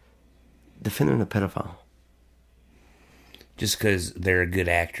defending a pedophile. Just because they're a good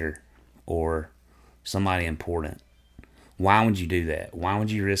actor or somebody important. Why would you do that? Why would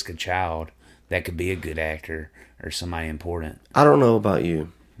you risk a child that could be a good actor or somebody important? I don't know about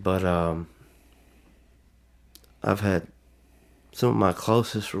you, but I've had some of my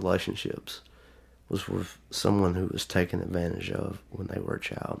closest relationships was with someone who was taken advantage of when they were a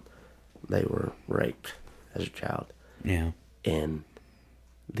child. They were raped as a child. Yeah. And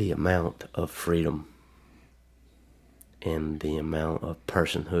the amount of freedom and the amount of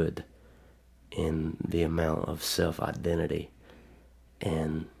personhood and the amount of self-identity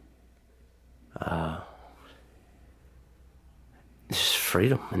and just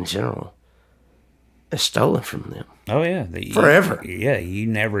freedom in general is stolen from them. Oh yeah. Forever. Yeah, you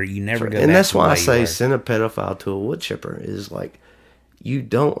never go back. And that's to why the I way you say were. send a pedophile to a wood chipper is like, you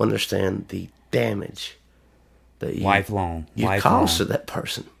don't understand the damage that you Lifelong. caused to that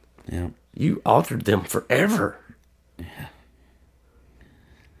person. Yeah. You altered them forever.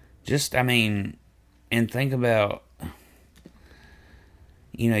 Just, and think about,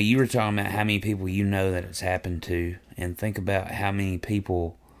 you were talking about how many people you know that it's happened to, and think about how many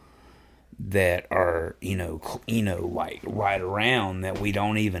people that are, like right around that we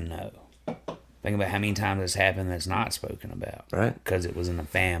don't even know. Think about how many times it's happened that's not spoken about. Right. Because it was in the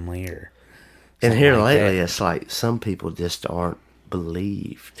family or And something here like lately, that. it's like some people just aren't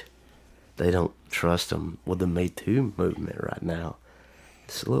believed. They don't trust them with the Me Too movement right now.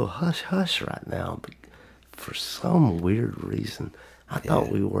 It's a little hush-hush right now. But for some weird reason, I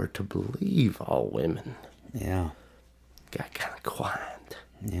thought we were to believe all women. Yeah. Got kind of quiet.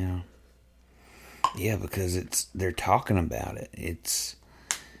 Yeah. Yeah, because they're talking about it.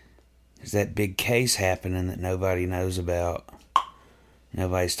 There's that big case happening that nobody knows about.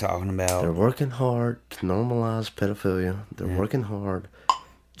 Nobody's talking about. They're working hard to normalize pedophilia. They're working hard.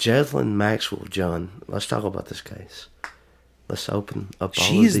 Ghislaine Maxwell, John, let's talk about this case. Let's open up all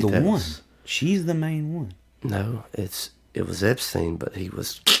She's the the details. one. She's the main one. No, it was Epstein, but he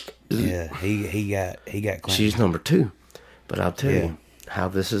was. Yeah, he got claimed. She's number 2. But I'll tell you how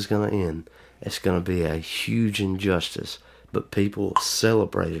this is going to end. It's going to be a huge injustice, but people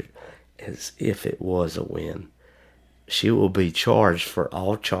celebrate it as if it was a win. She will be charged for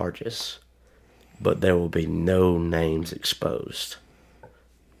all charges, but there will be no names exposed.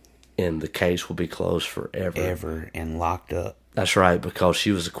 And the case will be closed forever. Ever and locked up. That's right, because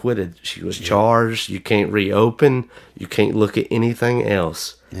she was acquitted. She was charged. You can't reopen. You can't look at anything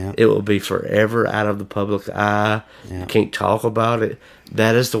else. Yeah. It will be forever out of the public eye. Yeah. You can't talk about it.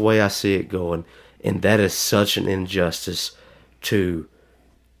 That is the way I see it going. And that is such an injustice to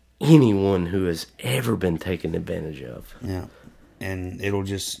anyone who has ever been taken advantage of. Yeah. And it'll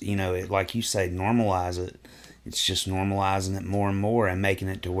just, like you say, normalize it. It's just normalizing it more and more and making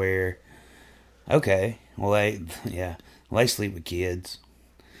it to where, okay, well, they sleep with kids.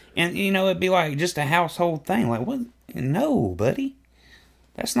 And, it'd be like just a household thing. Like, what? No, buddy.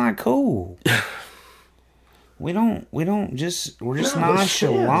 That's not cool. We're just nonchalant.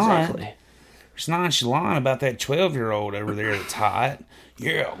 Yeah, exactly. We're just nonchalant about that 12-year-old over there that's hot.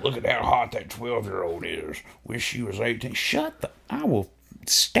 Yeah, look at how hot that 12-year-old is. Wish she was 18. I will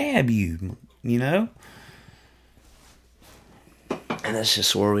stab you, And that's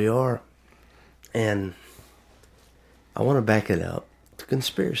just where we are. And I want to back it up. The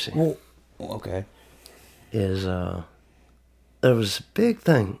conspiracy Well, okay. is there was a big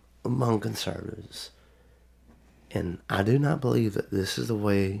thing among conservatives. And I do not believe that this is the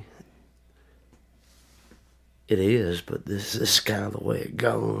way it is, but this is kind of the way it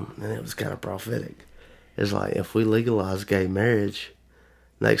gone, and it was kind of prophetic. It's like, if we legalize gay marriage,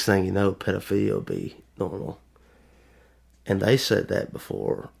 next thing you know, pedophilia will be normal. And they said that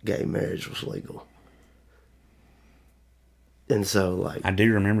before gay marriage was legal. And so, like... I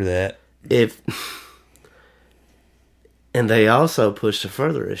do remember that. And they also pushed a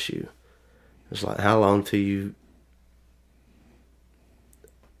further issue. It's like, how long till you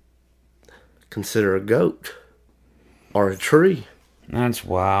consider a goat or a tree? That's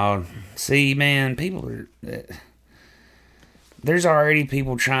wild. See, man, people are... There's already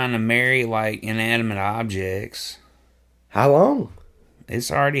people trying to marry, like, inanimate objects. How long?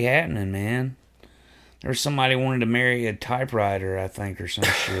 It's already happening, man. There's somebody wanted to marry a typewriter, I think, or some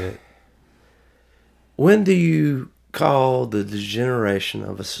shit. When do you call the degeneration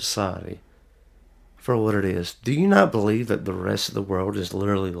of a society for what it is? Do you not believe that the rest of the world is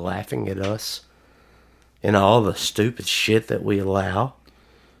literally laughing at us and all the stupid shit that we allow?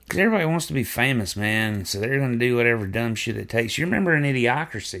 Because everybody wants to be famous, man, so they're going to do whatever dumb shit it takes. You remember in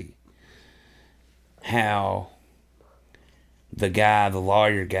Idiocracy how the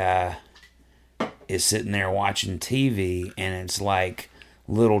lawyer guy, is sitting there watching TV, and it's like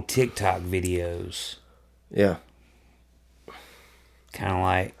little TikTok videos. Yeah. Kind of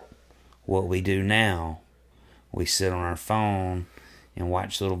like what we do now. We sit on our phone and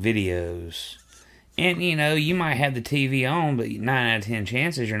watch little videos. And, you know, you might have the TV on, but 9 out of 10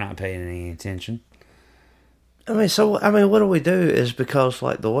 chances you're not paying any attention. I mean, what do we do is because,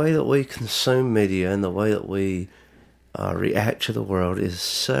 like, the way that we consume media and the way that we react to the world is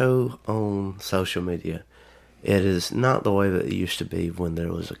so on social media. It is not the way that it used to be when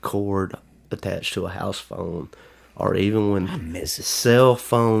there was a cord attached to a house phone, or even when cell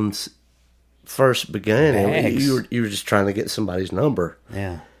phones first began. You were just trying to get somebody's number.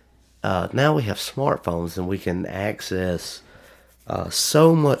 Yeah. Now we have smartphones and we can access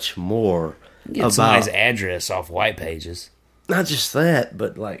so much more. Get somebody's address off white pages. Not just that,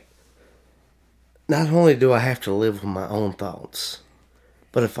 but like, not only do I have to live with my own thoughts,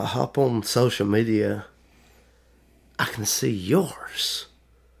 but if I hop on social media, I can see yours.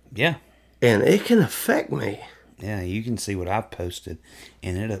 Yeah. And it can affect me. Yeah, you can see what I've posted,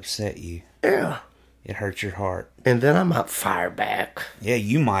 and it upset you. Yeah. It hurts your heart. And then I might fire back. Yeah,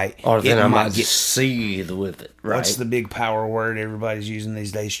 you might. Or then I might get seethe with it, right? What's the big power word everybody's using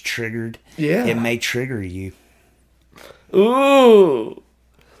these days? Triggered. Yeah. It may trigger you. Ooh.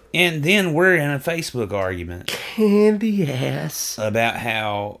 And then we're in a Facebook argument. Candy ass. About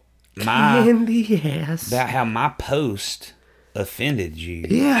how my post offended you.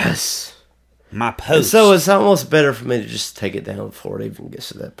 Yes. My post. And so it's almost better for me to just take it down before it even gets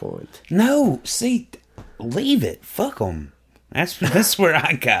to that point. No, see, leave it. Fuck them. That's where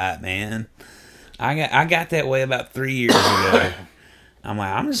I got, man. I got that way about 3 years ago. I'm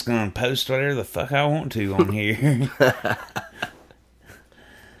like, I'm just gonna post whatever the fuck I want to on here.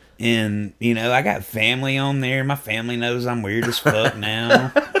 And, you know, I got family on there. My family knows I'm weird as fuck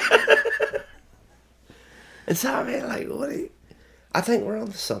now. And so, I mean, like, I think we're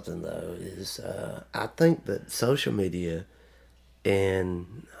on to something, though, I think that social media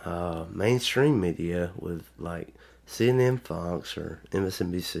and mainstream media with, like, CNN, Fox, or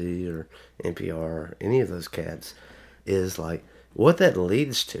MSNBC, or NPR, or any of those cats, is, like, what that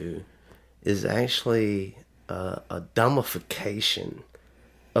leads to is actually a dumbification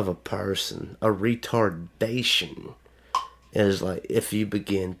of a person, a retardation. Is like if you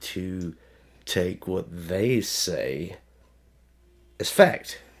begin to take what they say as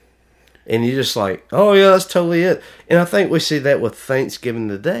fact, and you're just like, oh yeah, that's totally it. And I think we see that with Thanksgiving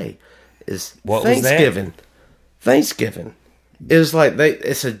today. What Thanksgiving? Was that? Thanksgiving is like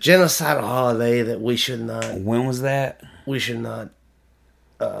it's a genocidal holiday that we should not. When was that? We should not.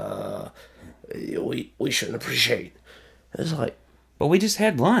 We shouldn't appreciate. It's like. But we just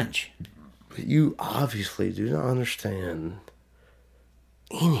had lunch. You obviously do not understand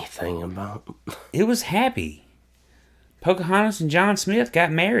anything about... It was happy. Pocahontas and John Smith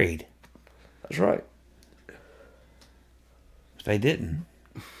got married. That's right. They didn't.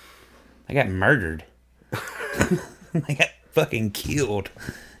 They got murdered. They got fucking killed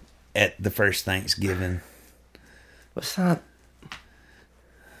at the first Thanksgiving. That's not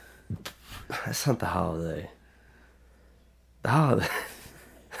the holiday.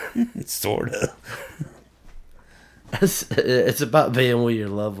 It's sort of. It's about being with your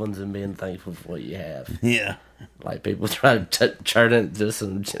loved ones and being thankful for what you have. Yeah. Like people try to turn it into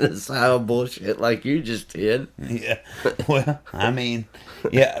some genocidal bullshit like you just did. Yeah. Well, I mean,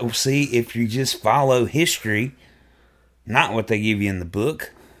 yeah, see, if you just follow history, not what they give you in the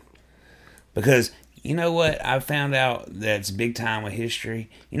book. Because, you know what I found out that's big time with history?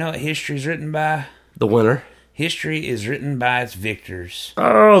 You know what history is written by? The winner. History is written by its victors.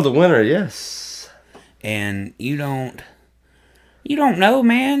 Oh, the winner, yes. And you don't You don't know,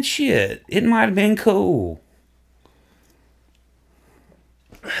 man. Shit. It might have been cool.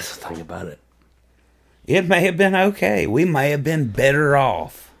 That's the thing about it. It may have been okay. We may have been better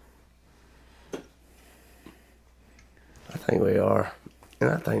off. I think we are. And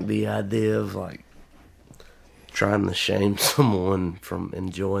I think the idea of, like, trying to shame someone from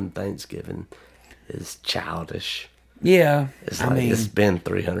enjoying Thanksgiving is childish. Yeah. It's like, it's been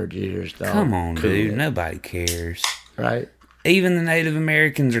 300 years, dog. Come on, dude. Nobody cares. Right? Even the Native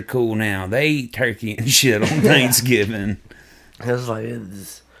Americans are cool now. They eat turkey and shit on Thanksgiving. It's like,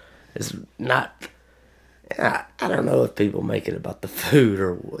 it's not... I don't know if people make it about the food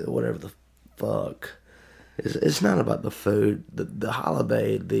or whatever the fuck. It's not about the food. The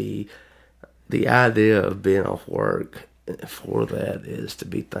holiday, the idea of being off work for that is to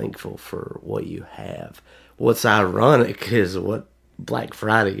be thankful for what you have. What's ironic is what Black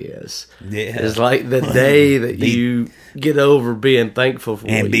Friday is. Yeah. It's like the day that you get over being thankful for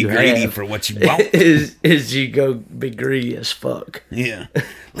and what be you greedy have for what you want. is you go be greedy as fuck. Yeah.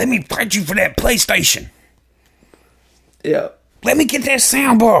 Let me fight you for that PlayStation. Yeah. Let me get that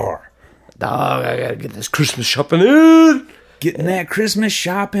soundbar. Dog, I gotta get this Christmas shopping in. Getting that Christmas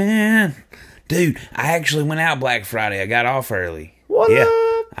shopping. Dude, I actually went out Black Friday. I got off early. What yeah,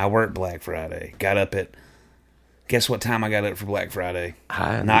 up? I worked Black Friday. Got up at... Guess what time I got up for Black Friday?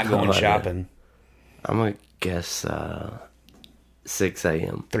 Not going shopping. I'm going to guess 6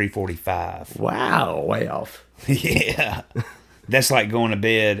 a.m. 3:45. Wow, way off. Yeah. That's like going to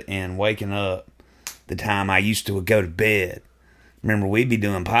bed and waking up the time I used to go to bed. Remember, we'd be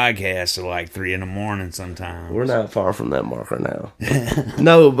doing podcasts at like 3 a.m. sometimes. We're not far from that marker now.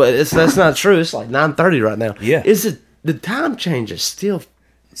 No, but that's not true. It's like 9:30 right now. Yeah. The time change is still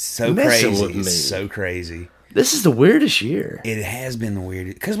so messing crazy. with me. It's so crazy. This is the weirdest year. It has been the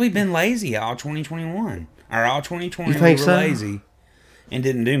weirdest. Because we've been lazy all 2021. Or all 2020 you think we were lazy and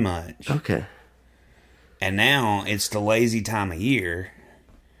didn't do much. Okay. And now it's the lazy time of year.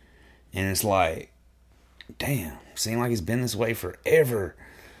 And it's like, damn, seems like it's been this way forever.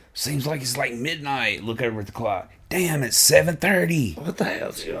 Seems like it's like midnight. Look over at the clock. Damn, it's 7:30. What the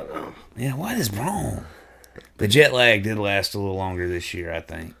hell's going on? Yeah, what is wrong? The jet lag did last a little longer this year, I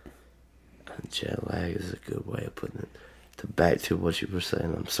think. Jet lag is a good way of putting it. Back to what you were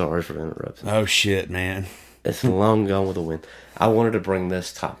saying. I'm sorry for interrupting. Oh, shit, man. It's long gone with the wind. I wanted to bring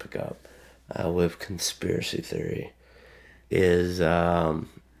this topic up with conspiracy theory. I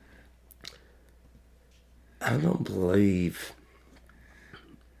don't believe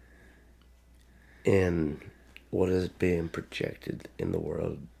in what is being projected in the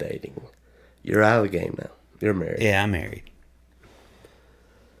world of dating. You're out of the game now. You're married. Yeah, I'm married.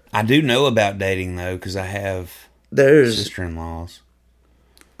 I do know about dating, though, because I have sister-in-laws.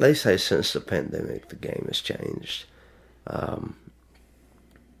 They say since the pandemic, the game has changed.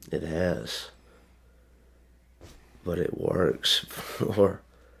 It has. But it works for...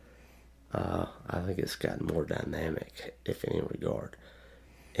 I think it's gotten more dynamic, if in any regard.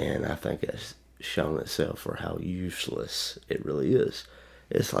 And I think it's shown itself for how useless it really is.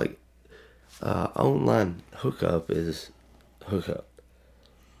 It's like online hookup is hookup.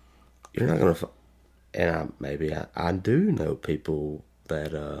 You're not going to... And I do know people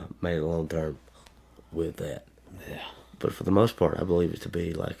that made a long term with that. Yeah. But for the most part, I believe it to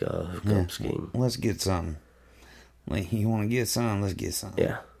be like a hookup scheme. Let's get something. Like, you want to get something? Let's get something.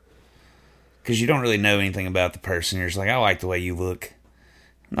 Yeah. Because you don't really know anything about the person. You're just like, I like the way you look.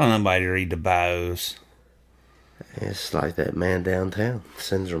 Not nobody to read the bios. It's like that man downtown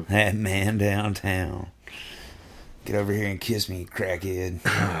syndrome. That man downtown. Get over here and kiss me, crackhead.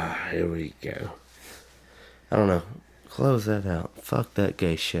 Here we go. I don't know. Close that out. Fuck that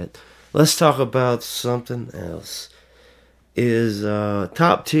gay shit. Let's talk about something else. Is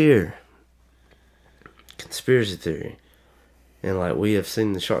top tier conspiracy theory. And like we have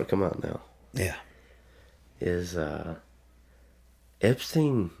seen the shark come out now. Yeah. Is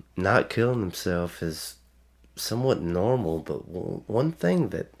Epstein not killing himself is somewhat normal, but one thing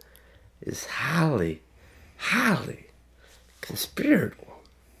that is highly conspirable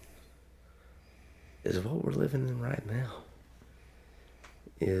is what we're living in right now.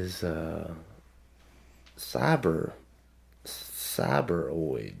 Is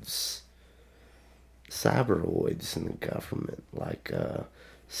cyberoids in the government, like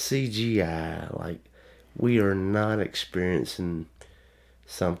CGI, like we are not experiencing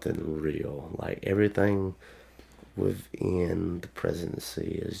something real. Like everything within the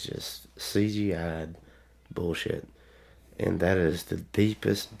presidency is just CGI'd bullshit. And that is the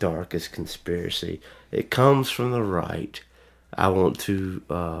deepest, darkest conspiracy. It comes from the right. I want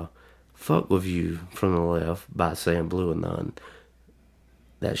to fuck with you from the left by saying blue and none.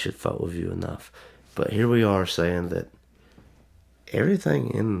 that should fuck with you enough. But here we are saying that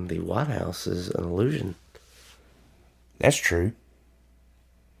everything in the White House is an illusion. That's true.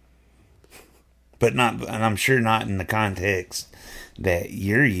 But not, and I'm sure not in the context that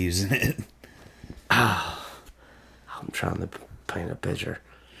you're using it. I'm trying to paint a picture.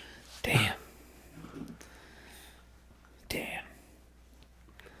 Damn.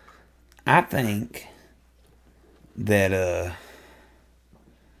 I think that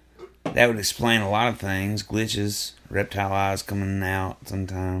that would explain a lot of things. Glitches, reptile eyes coming out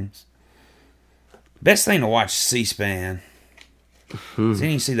sometimes. Best thing to watch is C-SPAN.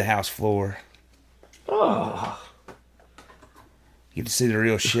 Then you see the house floor. Oh. You get to see the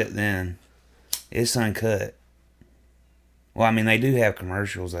real shit then. It's uncut. Well, I mean, they do have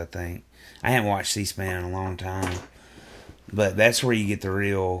commercials, I think. I haven't watched C-SPAN in a long time. But that's where you get the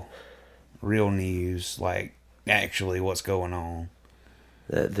real news, like actually what's going on.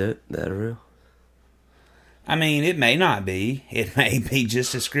 That real? I mean, it may not be. It may be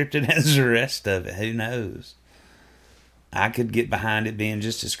just as scripted as the rest of it. Who knows? I could get behind it being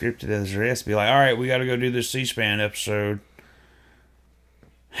just as scripted as the rest. Be like, all right, we got to go do this C-SPAN episode.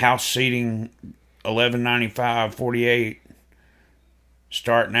 House seating 1195.48.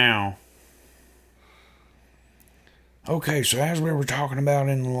 Start now. Okay, so as we were talking about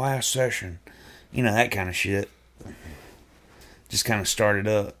in the last session, you know, that kind of shit. Just kind of started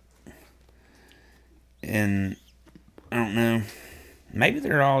up. And I don't know. Maybe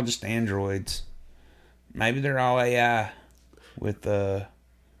they're all just androids. Maybe they're all AI with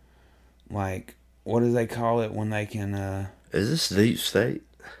like, what do they call it when they can Is this deep state?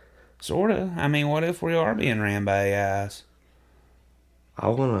 Sorta. I mean, what if we are being ran by AIs? I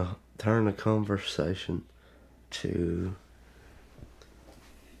want to turn the conversation to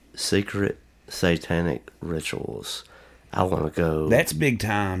secret satanic rituals. I want to go. That's big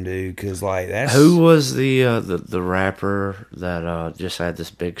time, dude. Because like that's who was the rapper that just had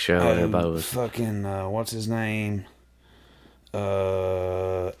this big show and everybody was fucking what's his name?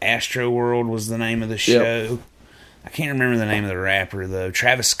 Astro World was the name of the show. Yep. I can't remember the name of the rapper though.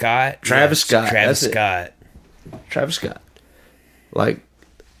 Travis Scott. Travis Scott. Like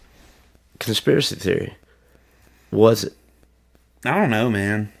conspiracy theory. Was it? I don't know,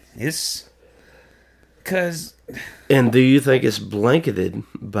 man. It's because. And do you think it's blanketed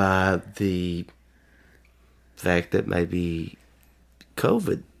by the fact that maybe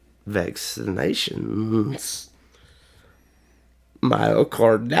COVID vaccinations,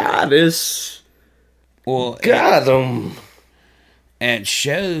 myocarditis, got them? At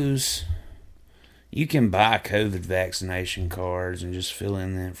shows, you can buy COVID vaccination cards and just fill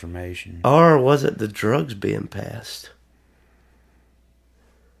in the information. Or was it the drugs being passed?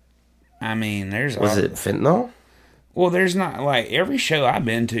 I mean, Was it fentanyl? Well, there's not, like, every show I've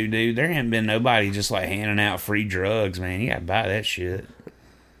been to, dude, there ain't been nobody just, like, handing out free drugs, man. You gotta buy that shit.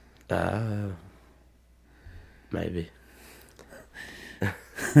 Maybe.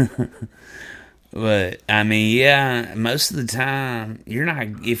 But, I mean, yeah, most of the time,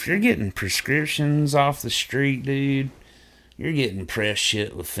 if you're getting prescriptions off the street, dude, you're getting pressed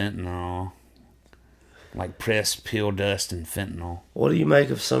shit with fentanyl. Like pressed pill dust and fentanyl. What do you make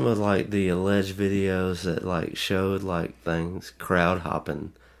of some of like the alleged videos that like showed like things crowd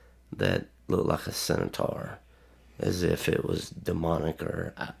hopping that looked like a centaur, as if it was demonic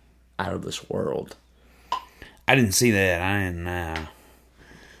or out of this world? I didn't see that. I didn't know.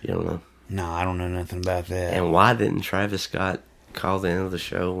 You don't know? No, I don't know nothing about that. And why didn't Travis Scott call the end of the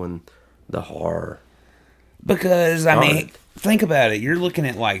show when the horror? Because I mean, think about it. You're looking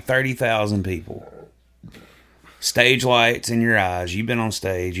at like 30,000 people. Stage lights in your eyes. You've been on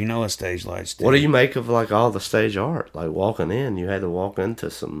stage. You know what stage lights do. What do you make of like all the stage art? Like walking in, you had to walk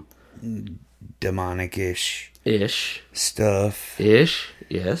into some demonic-ish stuff.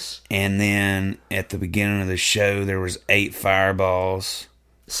 Yes. And then at the beginning of the show, there was 8 fireballs.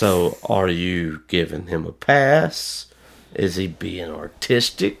 So are you giving him a pass? Is he being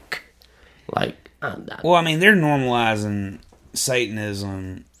artistic? Like, well, I mean, they're normalizing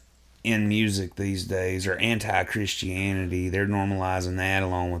Satanism in music these days, or anti-Christianity. They're normalizing that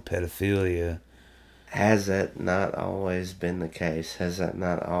along with pedophilia. Has that not always been the case? Has that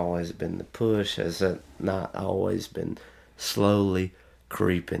not always been the push? Has that not always been slowly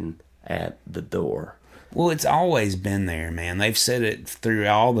creeping at the door? Well, it's always been there, man. They've said it through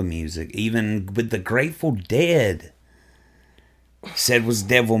all the music, even with the Grateful Dead. Said was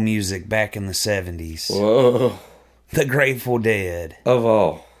devil music back in the 70s. Whoa. The Grateful Dead. Of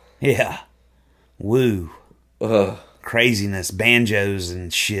all. Yeah. Woo. Craziness. Banjos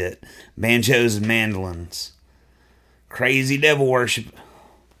and shit. Banjos and mandolins. Crazy devil worship.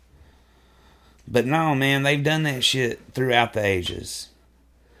 But no, man, they've done that shit throughout the ages.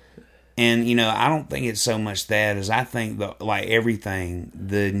 And, you know, I don't think it's so much that as I think that, like everything,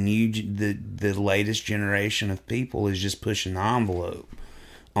 the latest generation of people is just pushing the envelope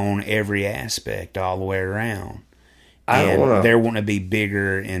on every aspect all the way around. They're wanting to be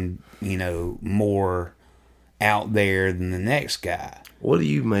bigger and, you know, more out there than the next guy. What do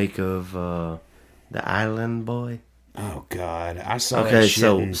you make of the Island Boy? Oh, God. I saw that shit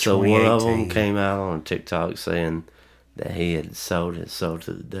in 2018. So one of them came out on TikTok saying that he had sold his soul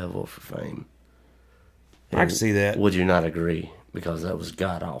to the devil for fame. I can see that. Would you not agree? Because that was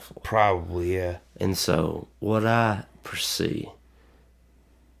god-awful. Probably, yeah. And so what I see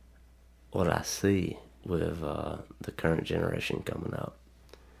with the current generation coming up,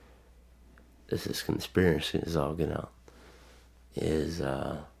 this conspiracy is all get out, is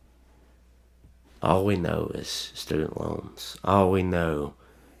all we know is student loans. All we know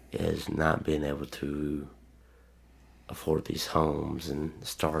is not being able to afford these homes and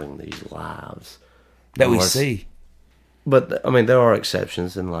starting these lives. That we see. But, I mean, there are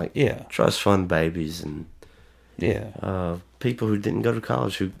exceptions and, like, yeah, trust fund babies and people who didn't go to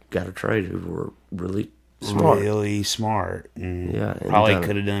college who got a trade who were really smart. Really smart. And and probably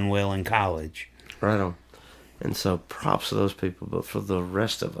could have done well in college. Right on. And so props to those people. But for the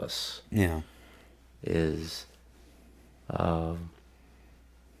rest of us, is the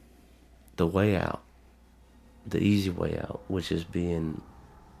way out, the easy way out, which is being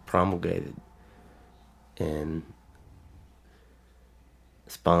promulgated and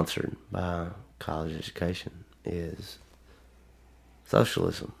sponsored by college education, is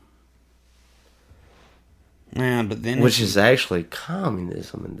socialism. Yeah, but then which is actually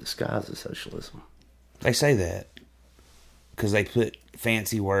communism in disguise as socialism. They say that because they put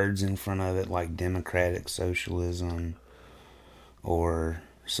fancy words in front of it, like democratic socialism or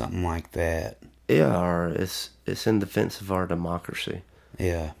something like that. Yeah, or it's in defense of our democracy.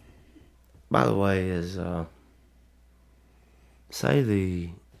 Yeah. By the way, is say the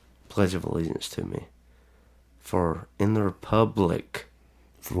Pledge of Allegiance to me. For in the republic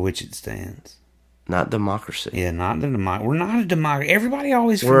for which it stands. Not democracy. Yeah, not the democracy. We're not a democracy. Everybody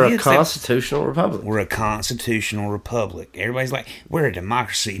always forgets we're a constitutional republic. We're a constitutional republic. Everybody's like, we're a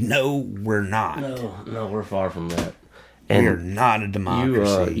democracy. No, we're not. No, we're far from that. And we're not a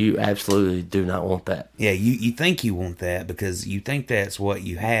democracy. You absolutely do not want that. Yeah, you think you want that because you think that's what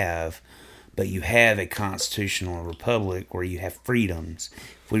you have, but you have a constitutional republic where you have freedoms.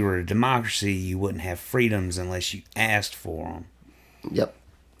 If we were a democracy, you wouldn't have freedoms unless you asked for them. Yep.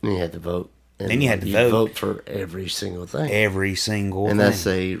 And you had to vote. And then you had to vote for every single thing. Every single thing. And that's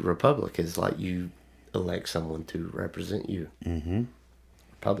a republic. It's like you elect someone to represent you. Mm-hmm.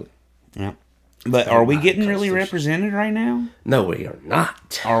 Republic. Yep. But are we getting really represented right now? No, we are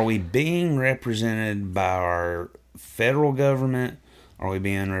not. Are we being represented by our federal government? Are we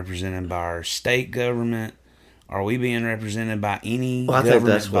being represented by our state government? Are we being represented by any government I think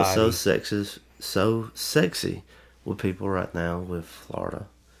that's body? what's so sexy with people right now with Florida.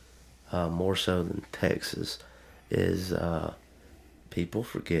 More so than Texas, is people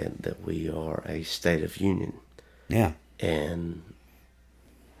forget that we are a state of union. Yeah. And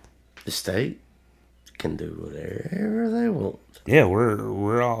the state can do whatever they want. Yeah,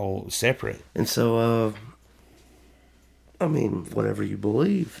 we're all separate. And so, I mean, whatever you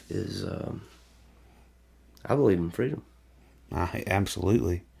believe is, I believe in freedom.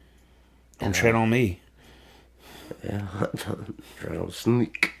 Absolutely. Don't tread on me. Yeah, tread on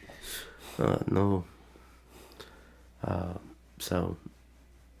sneak. No. So,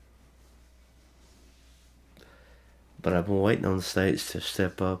 but I've been waiting on the states to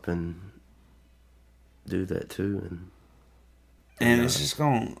step up and do that too, and it's just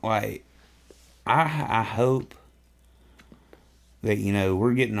going like, I hope that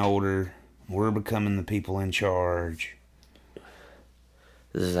we're getting older, we're becoming the people in charge.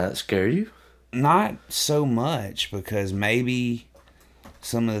 Does that scare you? Not so much, because maybe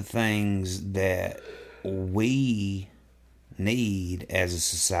some of the things that we need as a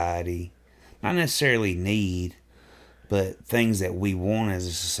society, not necessarily need, but things that we want as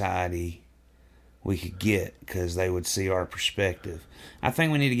a society, we could get because they would see our perspective. I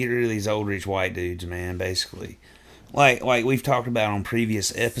think we need to get rid of these old rich white dudes, man, basically. Like we've talked about on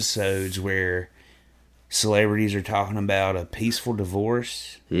previous episodes where celebrities are talking about a peaceful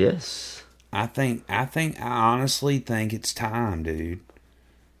divorce. Yes. I honestly think it's time, dude.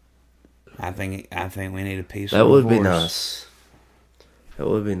 I think we need a peaceful divorce. That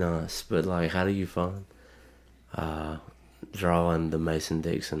would be nice. But like, how do you find drawing the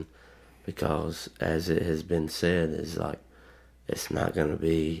Mason-Dixon? Because as it has been said, is like it's not going to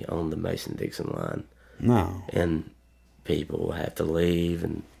be on the Mason-Dixon line. No. And people will have to leave,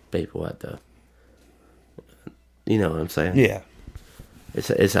 and people have to, you know what I'm saying? Yeah. It's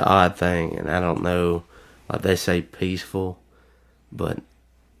an odd thing, and I don't know, like they say peaceful, but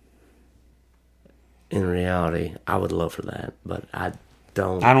in reality, I would love for that, but I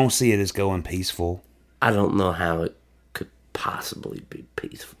don't see it as going peaceful. I don't know how it could possibly be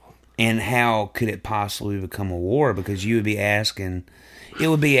peaceful. And how could it possibly become a war? Because you would be asking, it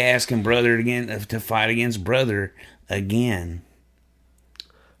would be asking brother again to fight against brother again.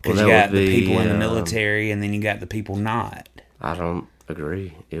 Because you got the people in the military, and then you got the people not. I don't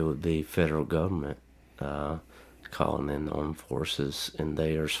agree. It would be federal government calling in the armed forces, and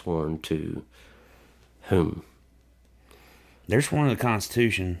they are sworn to whom? They're sworn to the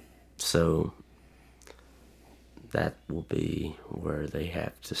Constitution. So that will be where they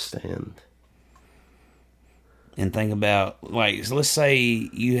have to stand. And think about, like, so let's say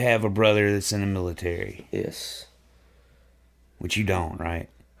you have a brother that's in the military. Yes. Which you don't, right?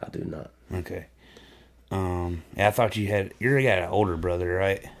 I do not. Okay. I thought you got an older brother,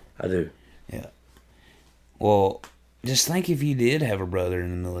 right? I do. Yeah. Well, just think if you did have a brother in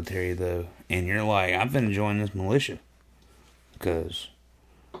the military, though, and you're like, I've been joining this militia because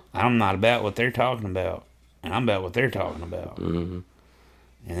I'm not about what they're talking about, and I'm about what they're talking about. Mm-hmm.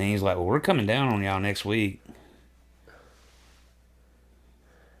 And then he's like, well, we're coming down on y'all next week.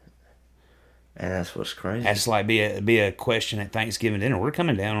 And that's what's crazy. That's like be a question at Thanksgiving dinner. We're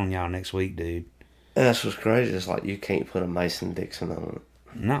coming down on y'all next week, dude. And that's what's crazy. It's like you can't put a Mason-Dixon on it.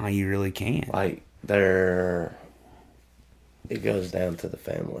 No, you really can't. Like, it goes down to the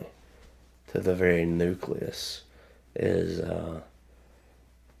family, to the very nucleus, is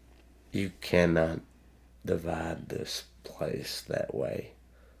you cannot divide this place that way,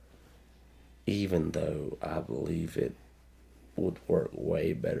 even though I believe it would work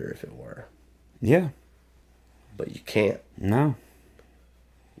way better if it were. Yeah. But you can't. No.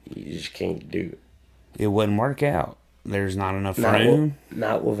 You just can't do it. It wouldn't work out. There's not enough room.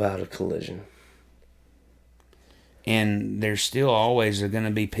 Not without a collision. And there's still always going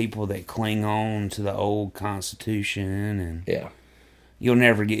to be people that cling on to the old Constitution. And yeah. You'll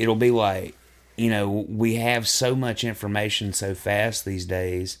never get... It'll be like, we have so much information so fast these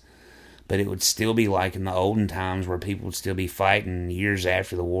days, but it would still be like in the olden times where people would still be fighting years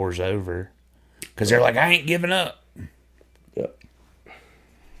after the war's over. Because they're like, I ain't giving up. Yep.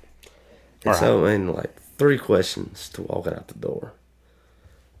 And so, like, 3 questions to walking out the door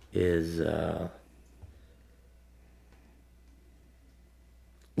is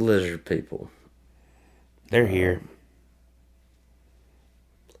lizard people. They're here.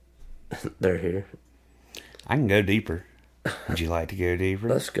 They're here. I can go deeper. Would you like to go deeper?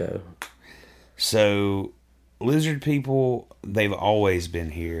 Let's go. So, lizard people, they've always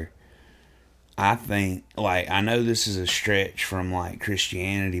been here. I think, I know this is a stretch from,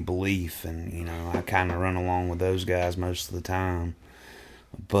 Christianity belief, and, I kind of run along with those guys most of the time.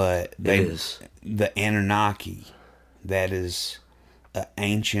 But the Anunnaki, that is an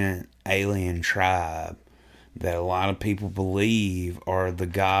ancient alien tribe that a lot of people believe are the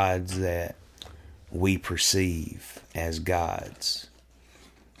gods that we perceive as gods.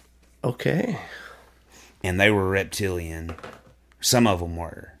 Okay. And they were reptilian. Some of them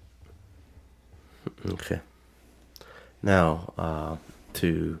were. Okay. Now,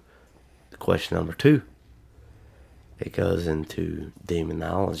 to question number 2. It goes into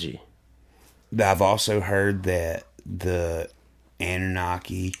demonology. I've also heard that the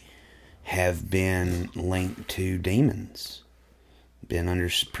Anunnaki have been linked to demons. Been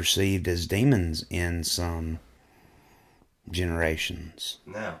perceived as demons in some generations.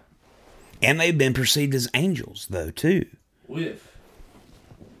 Now. And they've been perceived as angels, though, too.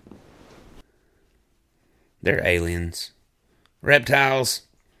 They're aliens. Reptiles.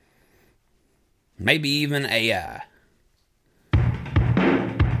 Maybe even AI.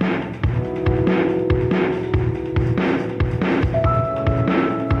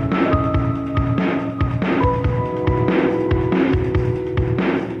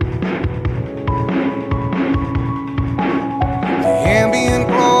 Ambient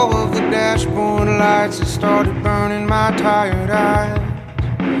glow of the dashboard lights has started burning my tired eyes.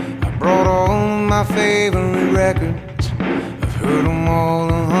 I brought all of my favorite records, I've heard them all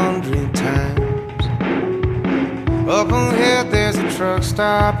 100 times. Up ahead there's a truck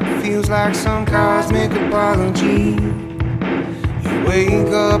stop, it feels like some cosmic apology. You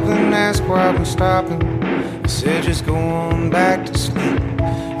wake up and ask why we're stopping, I said just go on back to sleep.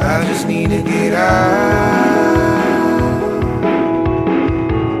 I just need to get out.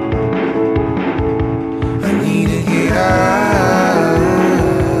 I need to get out.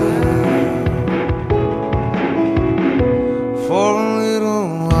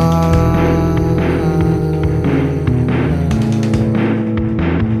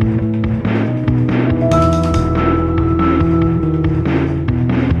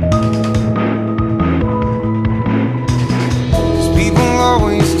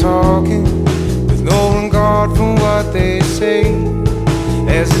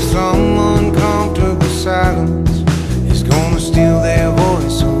 as if some uncomfortable silence is gonna steal their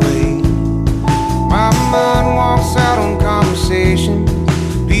voice away. My mind walks out on conversation.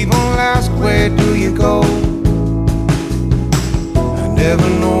 People ask, where do you go? I never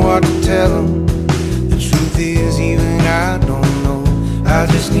know what to tell them. The truth is, even I don't know. I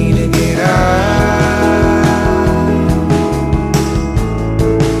just need to get out.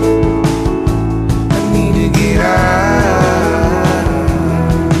 I need to get out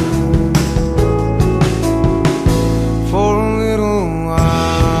for a little while.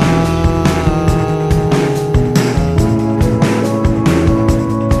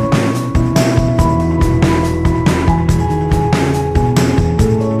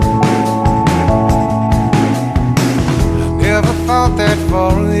 I never thought that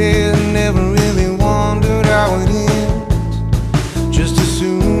far ahead, never really wondered how it ends. Just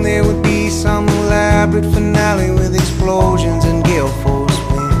assumed there would be some elaborate finale with explosions and gale force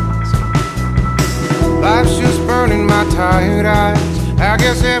winds. Life's just burning my tired eyes. I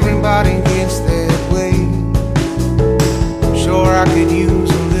guess everybody gets that way. Sure, I could use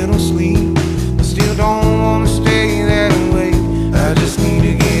a little sleep, but still don't want to stay that way. I just need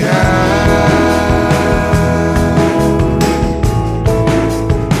to get out.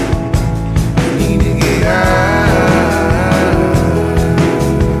 I need to get out.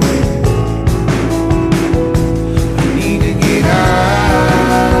 I need to get out. I need to get out.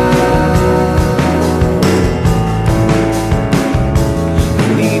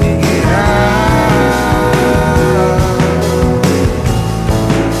 I need to get out.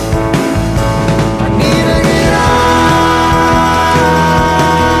 I need to get out.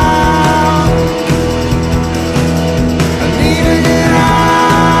 I need to get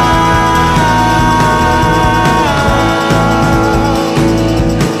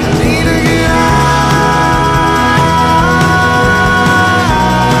out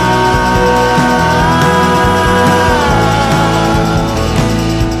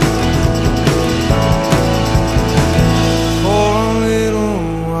for a little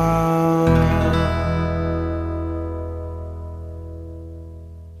while.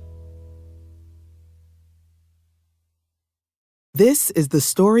 This is the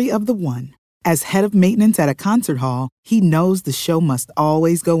story of the one. As head of maintenance at a concert hall, he knows the show must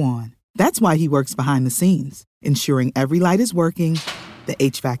always go on. That's why he works behind the scenes, ensuring every light is working, the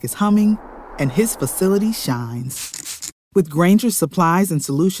HVAC is humming, and his facility shines. With Grainger's supplies and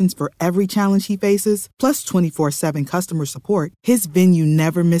solutions for every challenge he faces, plus 24/7 customer support, his venue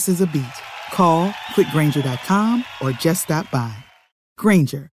never misses a beat. Call quickgrainger.com or just stop by.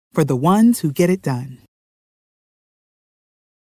 Grainger, for the ones who get it done.